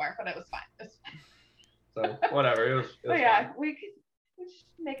and before, but it was fine. It was fine. So whatever. It was yeah, fine. we should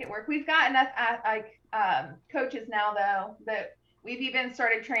make it work. We've got enough coaches now though that we've even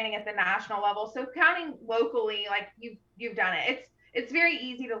started training at the national level. So counting locally, like you've done it. It's very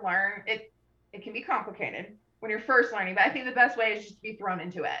easy to learn. It can be complicated when you're first learning, but I think the best way is just to be thrown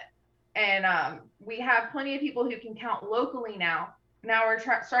into it. And we have plenty of people who can count locally now. Now we're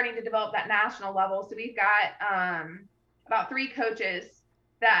starting to develop that national level. So we've got about 3 coaches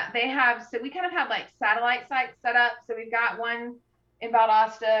that they have. So we kind of have like satellite sites set up. So we've got one in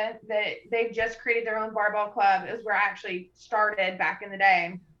Valdosta that they've just created their own barbell club. It was where I actually started back in the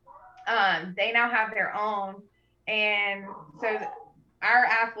day. They now have their own. And so our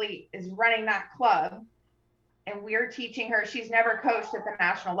athlete is running that club. And we're teaching her. She's never coached at the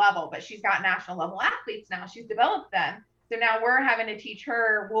national level, but she's got national level athletes now. She's developed them. So now we're having to teach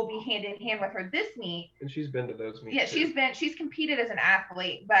her. We'll be hand in hand with her this meet. And she's been to those meets. Yeah, she's competed as an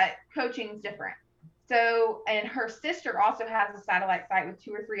athlete, but coaching's different. So, and her sister also has a satellite site with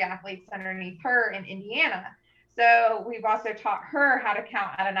 2 or 3 athletes underneath her in Indiana. So we've also taught her how to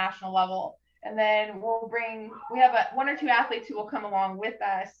count at a national level. And then we have 1 or 2 athletes who will come along with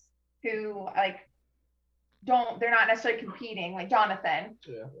us who they're not necessarily competing, like Jonathan.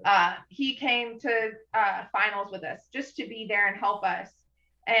 Yeah. He came to finals with us just to be there and help us.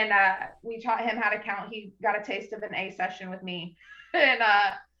 And we taught him how to count. He got a taste of an A session with me. And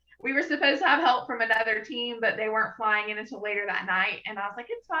we were supposed to have help from another team, but they weren't flying in until later that night. And I was like,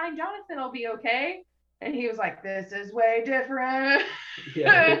 it's fine. Jonathan will be okay. And he was like, this is way different.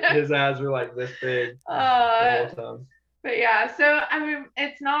 Yeah, his eyes were like this big the whole time. But yeah, so I mean,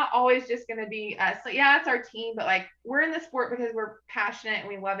 it's not always just going to be us. So yeah, it's our team, but like we're in the sport because we're passionate and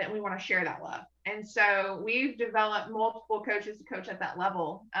we love it and we want to share that love. And so we've developed multiple coaches to coach at that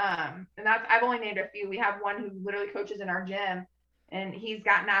level. And I've only named a few. We have one who literally coaches in our gym, and he's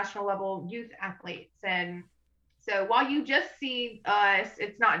got national level youth athletes. And so while you just see us,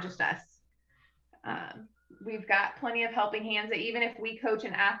 it's not just us. We've got plenty of helping hands that even if we coach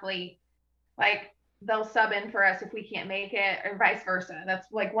an athlete, like they'll sub in for us if we can't make it, or vice versa. That's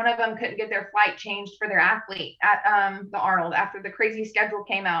like one of them couldn't get their flight changed for their athlete at the Arnold after the crazy schedule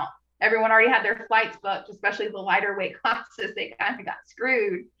came out. Everyone already had their flights booked, especially the lighter weight classes. They kind of got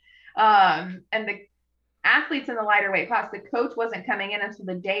screwed. And the athletes in the lighter weight class, the coach wasn't coming in until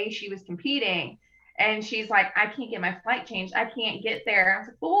the day she was competing. And she's like, I can't get my flight changed. I can't get there. I was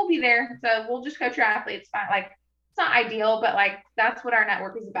like, well, we'll be there. So we'll just coach your athletes. Like, it's not ideal, but like, that's what our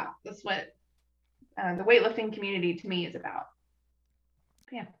network is about. That's what the weightlifting community to me is about.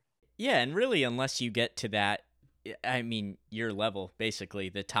 Yeah. Yeah. And really, unless you get to that, I mean, your level, basically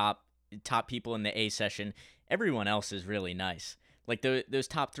the top people in the A session, everyone else is really nice. Like those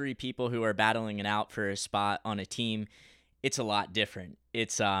top 3 people who are battling it out for a spot on a team, it's a lot different.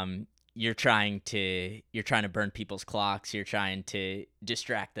 It's, you're trying to burn people's clocks. You're trying to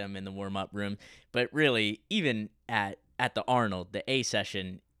distract them in the warm-up room. But really, even at the Arnold, the A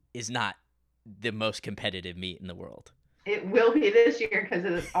session is not the most competitive meet in the world. It will be this year because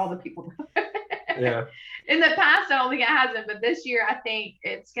of all the people. Yeah. In the past, I don't think it hasn't, but this year I think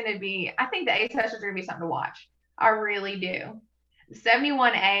it's going to be. I think the A sessions are going to be something to watch. I really do. The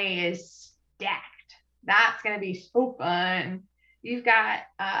 71A is stacked. That's going to be so fun. You've got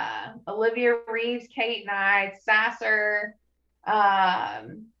Olivia Reeves, Kate Knight, Sasser,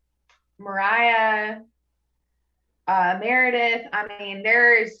 Mariah, Meredith. I mean,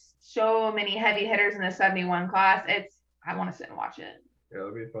 there's so many heavy hitters in the 71 class. I want to sit and watch it. Yeah,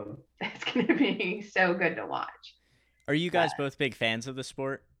 it'll be fun. It's going to be so good to watch. Are you guys both big fans of the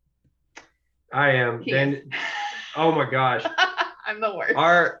sport? I am. Oh my gosh. I'm the worst.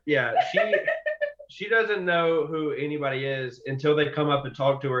 She doesn't know who anybody is until they come up and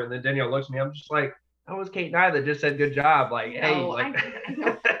talk to her, and then Danielle looks at me. I'm just like, that was Kate Nye that just said good job. Like, hey, like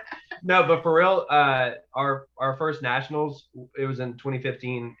no, but for real, our first nationals, it was in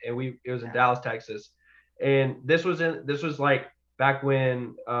 2015, and it was in Dallas, Texas. And this was like back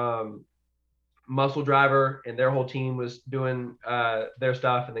when Muscle Driver and their whole team was doing their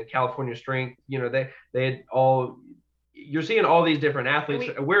stuff, and then California Strength, they had all. You're seeing all these different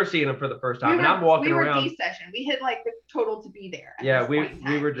athletes. We're seeing them for the first time, and I'm walking around. We were D-session. We hit like the total to be there. Yeah,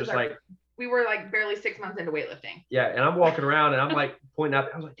 we were just like. We were like barely 6 months into weightlifting. Yeah, and I'm walking around and I'm like pointing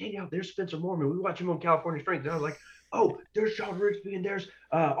out. I was like, Danielle, there's Spencer Mormon. We watch him on California Strength. And I was like, oh, there's Sean Rigsby, and there's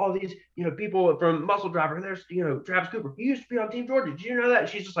all these people from Muscle Driver. And there's Travis Cooper. He used to be on Team Georgia. Did you know that? And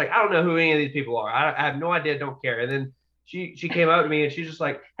she's just like, I don't know who any of these people are. I have no idea. Don't care. And then she came up to me and she's just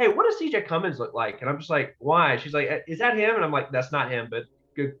like, hey, what does CJ Cummins look like? And I'm just like, why? She's like, is that him? And I'm like, that's not him, but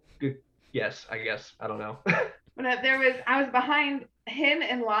good. Yes, I guess. I don't know. But I was behind him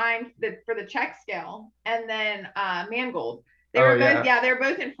in line for the check scale, and then Mangold. They were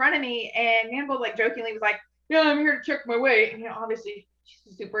both in front of me, and Mangold like jokingly was like, yeah, I'm here to check my weight. And obviously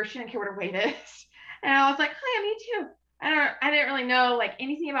she's super, she didn't care what her weight is. And I was like, oh yeah, me too. I didn't really know like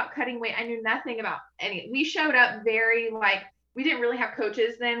anything about cutting weight. I knew nothing about any. We showed up very like, we didn't really have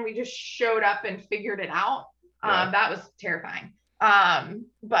coaches then. We just showed up and figured it out. That was terrifying.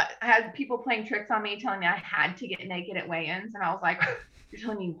 But I had people playing tricks on me, telling me I had to get naked at weigh-ins, and I was like, you're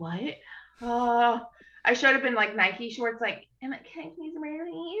telling me what? I showed up in like Nike shorts, like, can I please wear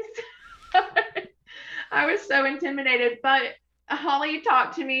these? I was so intimidated, but Holly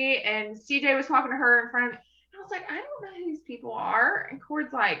talked to me, and CJ was talking to her in front of me. I was like, I don't know who these people are. And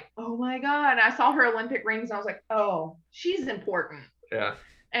Cord's like, oh my God. And I saw her Olympic rings, and I was like, oh, she's important. Yeah.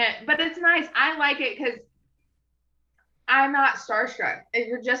 But it's nice. I like it because I'm not starstruck.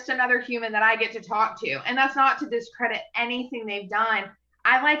 You're just another human that I get to talk to. And that's not to discredit anything they've done.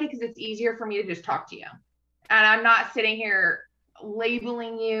 I like it because it's easier for me to just talk to you. And I'm not sitting here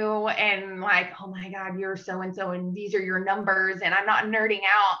labeling you and like, oh my God, you're so-and-so and these are your numbers. And I'm not nerding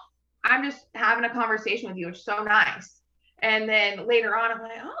out. I'm just having a conversation with you, which is so nice. And then later on, I'm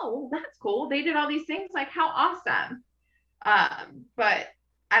like, oh, that's cool. They did all these things. Like, how awesome. But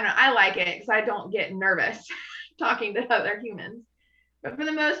I don't know. I like it because I don't get nervous talking to other humans. But for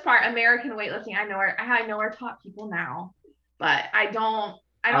the most part, American weightlifting, I know our top people now, but I don't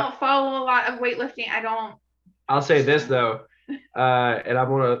follow a lot of weightlifting. I'll say this though, and I'm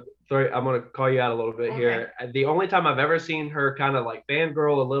gonna call you out a little bit here. The only time I've ever seen her kind of like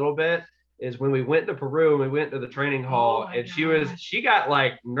fangirl a little bit is when we went to Peru and we went to the training hall, and she got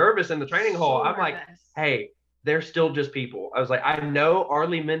like nervous in the training hall. I'm like, hey, they're still just people. I was like, I know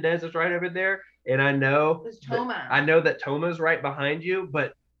Arlie Mendez is right over there, and I know that Toma's right behind you,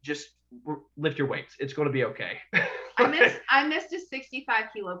 but just lift your weights. It's going to be okay. I missed a 65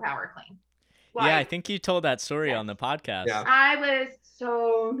 kilo power clean. Yeah, I think you told that story on the podcast. Yeah. I was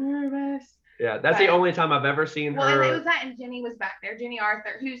so nervous. Yeah, that's the only time I've ever seen her. Well, and it was that, and Jenny was back there. Jenny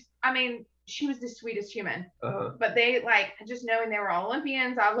Arthur, she was the sweetest human. But they like, just knowing they were all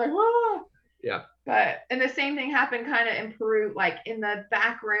Olympians, I was like, whoa. Yeah. And the same thing happened kind of in Peru, like in the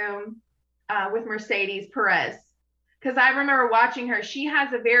back room with Mercedes Perez. Because I remember watching her. She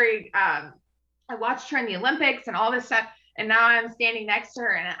has a very, I watched her in the Olympics and all this stuff. And now I'm standing next to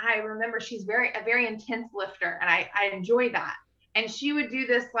her. And I remember she's a very intense lifter. And I enjoy that. And she would do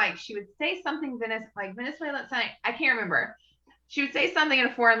this, like, she would say something Venezuelan, I can't remember. She would say something in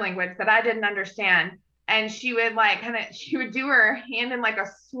a foreign language that I didn't understand. And she would she would do her hand in like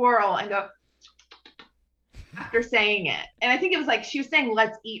a swirl and go after saying it. And I think it was like, she was saying,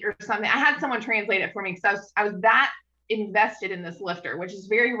 let's eat or something. I had someone translate it for me because I was that invested in this lifter, which is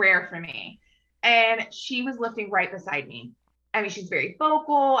very rare for me. And she was lifting right beside me. I mean, she's very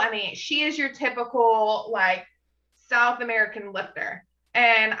vocal. I mean, she is your typical like South American lifter.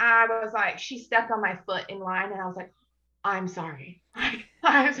 And I was like, she stepped on my foot in line, and I was like, I'm sorry.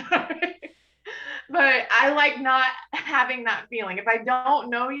 I'm sorry. But I like not having that feeling. If I don't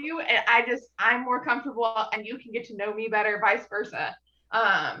know you, I'm more comfortable and you can get to know me better, vice versa.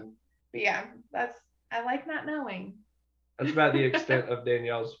 But yeah, I like not knowing. That's about the extent of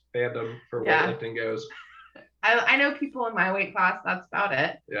Danielle's fandom for weightlifting goes. I know people in my weight class. That's about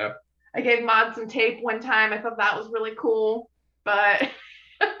it. Yeah. I gave Maud some tape one time. I thought that was really cool, but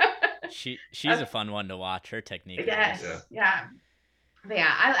she's a fun one to watch. Her technique. yes, is- yeah. But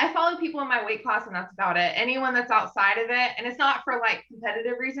yeah, I follow people in my weight class, and that's about it. Anyone that's outside of it, and it's not for like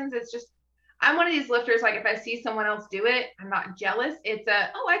competitive reasons. It's just I'm one of these lifters. Like if I see someone else do it, I'm not jealous. It's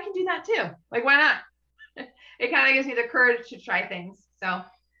oh, I can do that too. Like why not? It kind of gives me the courage to try things. So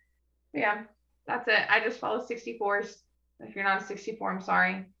yeah, that's it. I just follow 64s. If you're not a 64, I'm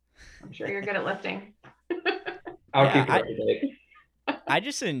sorry. I'm sure you're good at lifting. I'll Yeah, keep you up to date. I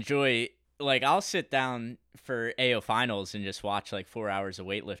just enjoy, like, I'll sit down for AO finals and just watch like 4 hours of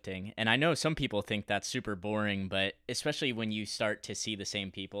weightlifting. And I know some people think that's super boring, but especially when you start to see the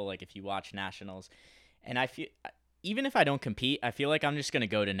same people, like if you watch nationals, and I feel, even if I don't compete, I feel like I'm just going to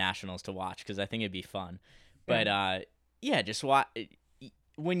go to nationals to watch because I think it'd be fun. But yeah, just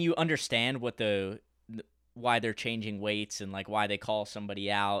when you understand what why they're changing weights and like why they call somebody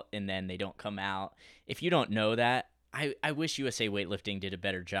out and then they don't come out. If you don't know that, I wish USA Weightlifting did a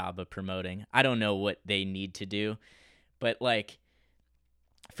better job of promoting. I don't know what they need to do, but like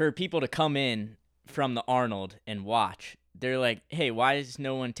for people to come in from the Arnold and watch, they're like, hey, why is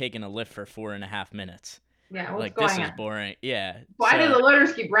no one taking a lift for 4.5 minutes? Yeah, what's Like going this on? is boring. Yeah. Why do the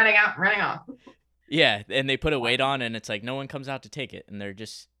loaders keep running out and running off? Yeah, and they put a weight on and it's like no one comes out to take it, and they're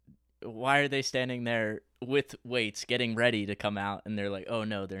just, why are they standing there with weights getting ready to come out, and they're like, oh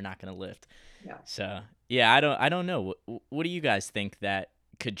no, they're not going to lift. Yeah. So yeah, I don't know. What do you guys think that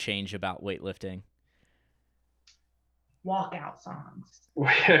could change about weightlifting? Walkout songs. Oh,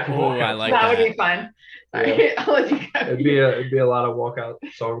 I like that that. would be fun. Sorry, Yeah. I'll let you go. It'd be a lot of walkout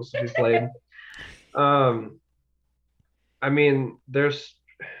songs to be played. I mean, there's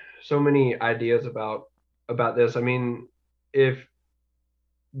so many ideas about this. I mean, if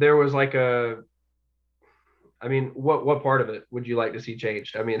there was like I mean, what part of it would you like to see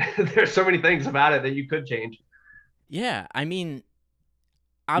changed? I mean, there's so many things about it that you could change. Yeah, I mean, Making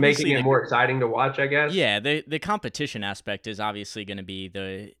obviously it more exciting to watch, I guess. Yeah, the competition aspect is obviously going to be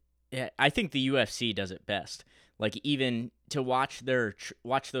I think the UFC does it best. Like even to watch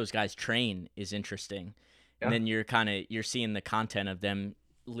watch those guys train is interesting. Yeah. And then you're seeing the content of them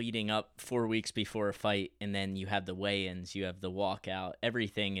leading up 4 weeks before a fight, and then you have the weigh-ins, you have the walkout.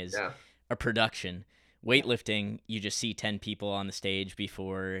 Everything is a production. Weightlifting, you just see 10 people on the stage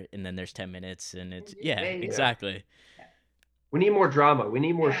before, and then there's 10 minutes, and it's exactly. We need more drama. We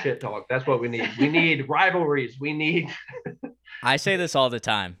need more shit talk. That's what we need. We need rivalries. We need. I say this all the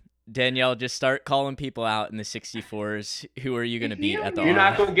time. Danielle, just start calling people out in the 64s. Who are you going to beat at the You're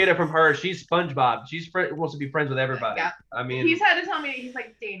not going to get it from her. She's SpongeBob. She wants to be friends with everybody. Yeah. I mean, he's had to tell me, he's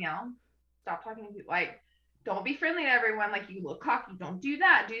like, Danielle, stop talking to people. Like, don't be friendly to everyone. Like, you look cocky. Don't do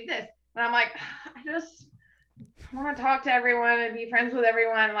that. Do this. And I'm like, I just want to talk to everyone and be friends with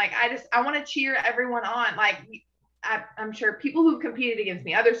everyone. Like, I want to cheer everyone on. Like, I'm sure people who've competed against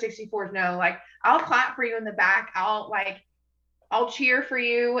me, other 64s know, like, I'll clap for you in the back. I'll cheer for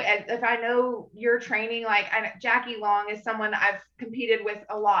you. And if I know you're training, like Jackie Long is someone I've competed with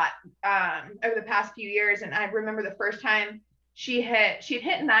a lot over the past few years. And I remember the first time she'd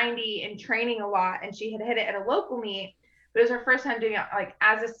hit 90 in training a lot, and she had hit it at a local meet, but it was her first time doing it like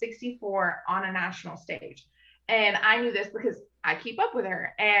as a 64 on a national stage. And I knew this because I keep up with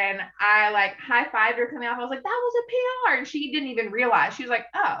her, and I like high-fived her coming off. I was like, that was a PR. And she didn't even realize. She was like,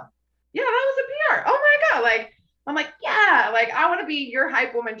 oh yeah, that was a PR. Oh my God. Like, I'm like, yeah, like I want to be your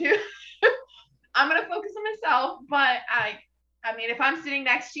hype woman too. I'm going to focus on myself, but I mean, if I'm sitting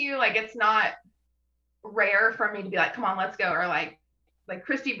next to you, like it's not rare for me to be like, come on, let's go. Or like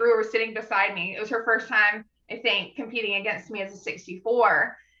Christy Brewer was sitting beside me. It was her first time, I think, competing against me as a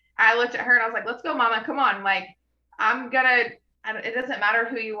 64. I looked at her and I was like, let's go, mama. Come on. Like, it doesn't matter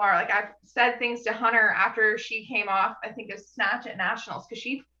who you are. Like I've said things to Hunter after she came off, I think, a snatch at nationals, because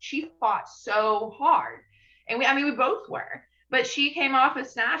she fought so hard. And we both were, but she came off a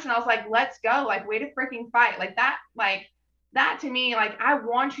snatch and I was like, let's go. Like, way to freaking fight. Like that to me, like, I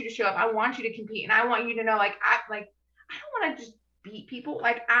want you to show up. I want you to compete. And I want you to know, like, I don't want to just beat people.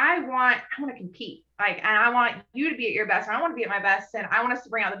 Like, I want to compete. Like, and I want you to be at your best. And I want to be at my best. And I want us to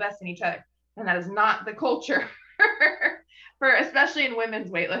bring out the best in each other. And that is not the culture for especially in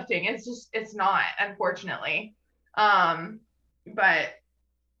women's weightlifting. It's not, unfortunately. But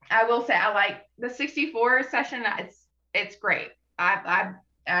I will say I like the 64 session. It's great. I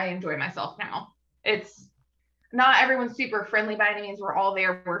enjoy myself now. It's not everyone's super friendly by any means. We're all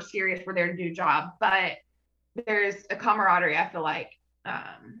there. We're serious. We're there to do a job, but there's a camaraderie, I feel like,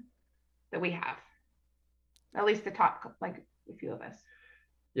 that we have, at least the top, like a few of us.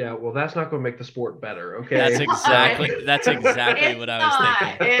 Yeah, well, that's not going to make the sport better, okay? That's It's exactly not. that's exactly what I was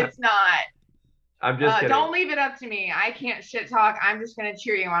thinking. It's not. I'm just kidding. Don't leave it up to me. I can't shit talk. I'm just gonna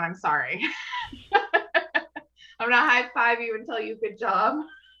cheer you on. I'm sorry. I'm gonna high five you and tell you good job.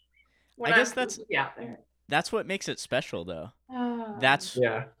 I guess that's out there. That's what makes it special, though. Oh. That's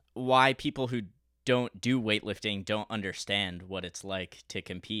Yeah. why people who don't do weightlifting don't understand what it's like to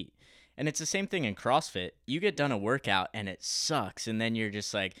compete. And it's the same thing in CrossFit. You get done a workout and it sucks, and then you're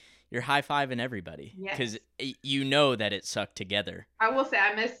just like, you're high-fiving everybody because you know that it sucked together. I will say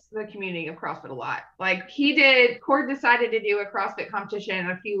I miss the community of CrossFit a lot. Like Cord decided to do a CrossFit competition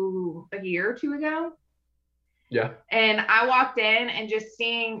a year or two ago. Yeah. And I walked in and just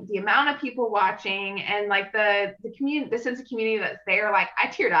seeing the amount of people watching and like the community, the sense of community that's there, like I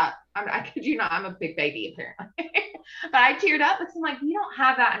teared up. I kid you not, I'm a big baby apparently, but I teared up because I'm like, we don't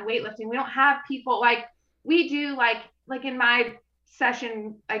have that in weightlifting. We don't have people like we do, like in my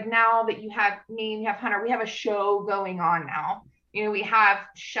session, like now that you have me and you have Hunter, we have a show going on now. You know, we have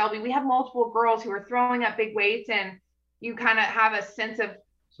Shelby, we have multiple girls who are throwing up big weights, and you kind of have a sense of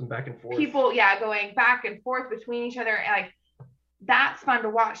some back and forth. People, going back and forth between each other. And like, that's fun to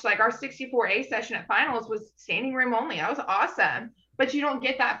watch. Like our 64A session at finals was standing room only. That was awesome. But you don't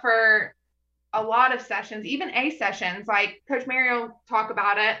get that for a lot of sessions, even A sessions. Like Coach Mario talk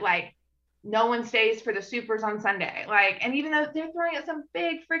about it. Like no one stays for the supers on Sunday. Like, and even though they're throwing at some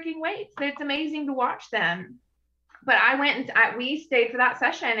big freaking weights, it's amazing to watch them. But I went and we stayed for that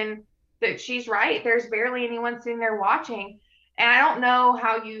session, and that she's right. There's barely anyone sitting there watching. And I don't know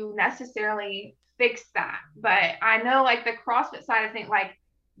how you necessarily fix that, but I know like the CrossFit side of things, like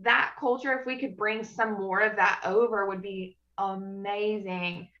that culture, if we could bring some more of that over, would be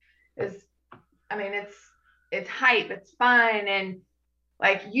amazing. It's hype, it's fun, and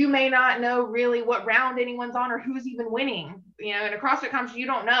like you may not know really what round anyone's on or who's even winning. You know, in a CrossFit competition, you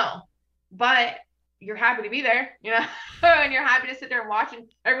don't know, but you're happy to be there, you know, and you're happy to sit there and watch, and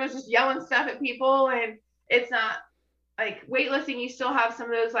everyone's just yelling stuff at people, and it's not. Like weightlifting, you still have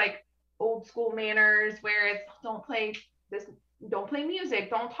some of those like old school manners where it's don't play music,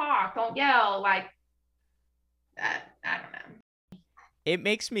 don't talk, don't yell, like that. I don't know. It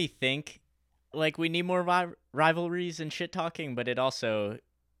makes me think like we need more rivalries and shit talking, but it also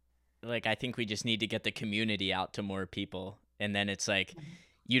like I think we just need to get the community out to more people, and then it's like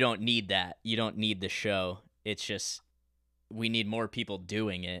you don't need that. You don't need the show. It's just we need more people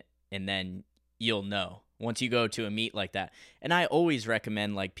doing it, and then you'll know. Once you go to a meet like that. And I always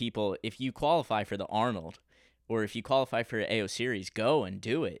recommend like people, if you qualify for the Arnold or if you qualify for AO Series, go and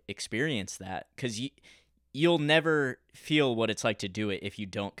do it. Experience that, because you'll never feel what it's like to do it if you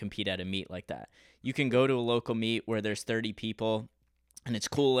don't compete at a meet like that. You can go to a local meet where there's 30 people and it's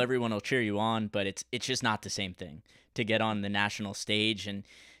cool. Everyone will cheer you on, but it's just not the same thing to get on the national stage and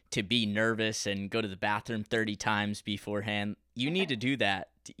to be nervous and go to the bathroom 30 times beforehand. You need to do that.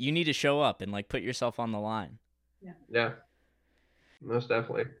 You need to show up and like put yourself on the line. Yeah, most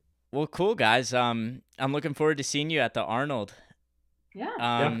definitely. Well, cool guys. I'm looking forward to seeing you at the Arnold.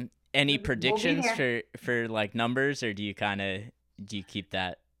 Yeah. Any predictions for like numbers, or do you keep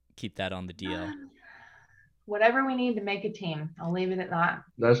that on the DL? Whatever we need to make a team. I'll leave it at that.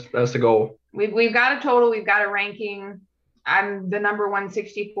 That's the goal. We've got a total. We've got a ranking. I'm the number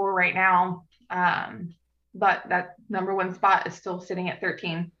 164 right now. But that number one spot is still sitting at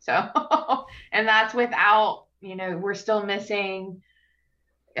 13. So, and that's without, we're still missing.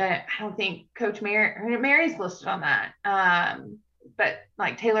 I don't think Coach Mary's listed on that. But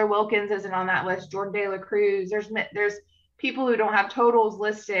like Taylor Wilkins isn't on that list. Jordan De La Cruz. There's people who don't have totals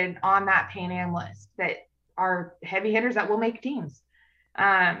listed on that Pan Am list that are heavy hitters that will make teams.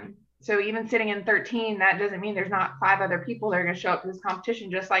 So even sitting in 13, that doesn't mean there's not 5 other people that are going to show up to this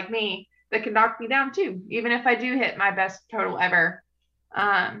competition just like me that can knock me down too, even if I do hit my best total ever.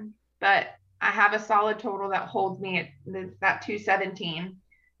 But I have a solid total that holds me at that 217.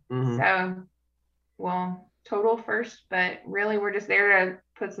 Mm-hmm. So we'll total first, but really we're just there to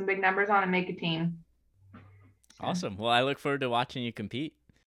put some big numbers on and make a team. Awesome. Well, I look forward to watching you compete.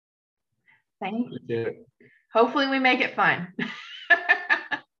 Thank you. Yeah. Hopefully we make it fun.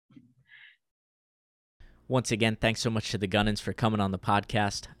 Once again, thanks so much to the Gunnins for coming on the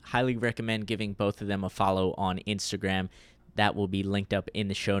podcast. Highly recommend giving both of them a follow on Instagram. That will be linked up in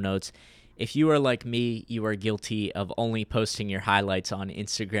the show notes. If you are like me, you are guilty of only posting your highlights on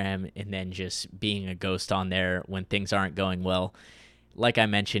Instagram and then just being a ghost on there when things aren't going well. Like I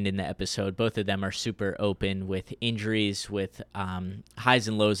mentioned in the episode, both of them are super open with injuries, with highs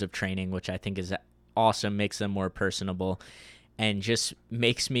and lows of training, which I think is awesome, makes them more personable, and just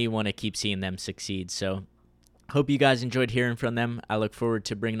makes me want to keep seeing them succeed. So Hope you guys enjoyed hearing from them. I look forward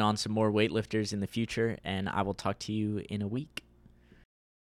to bringing on some more weightlifters in the future, and I will talk to you in a week.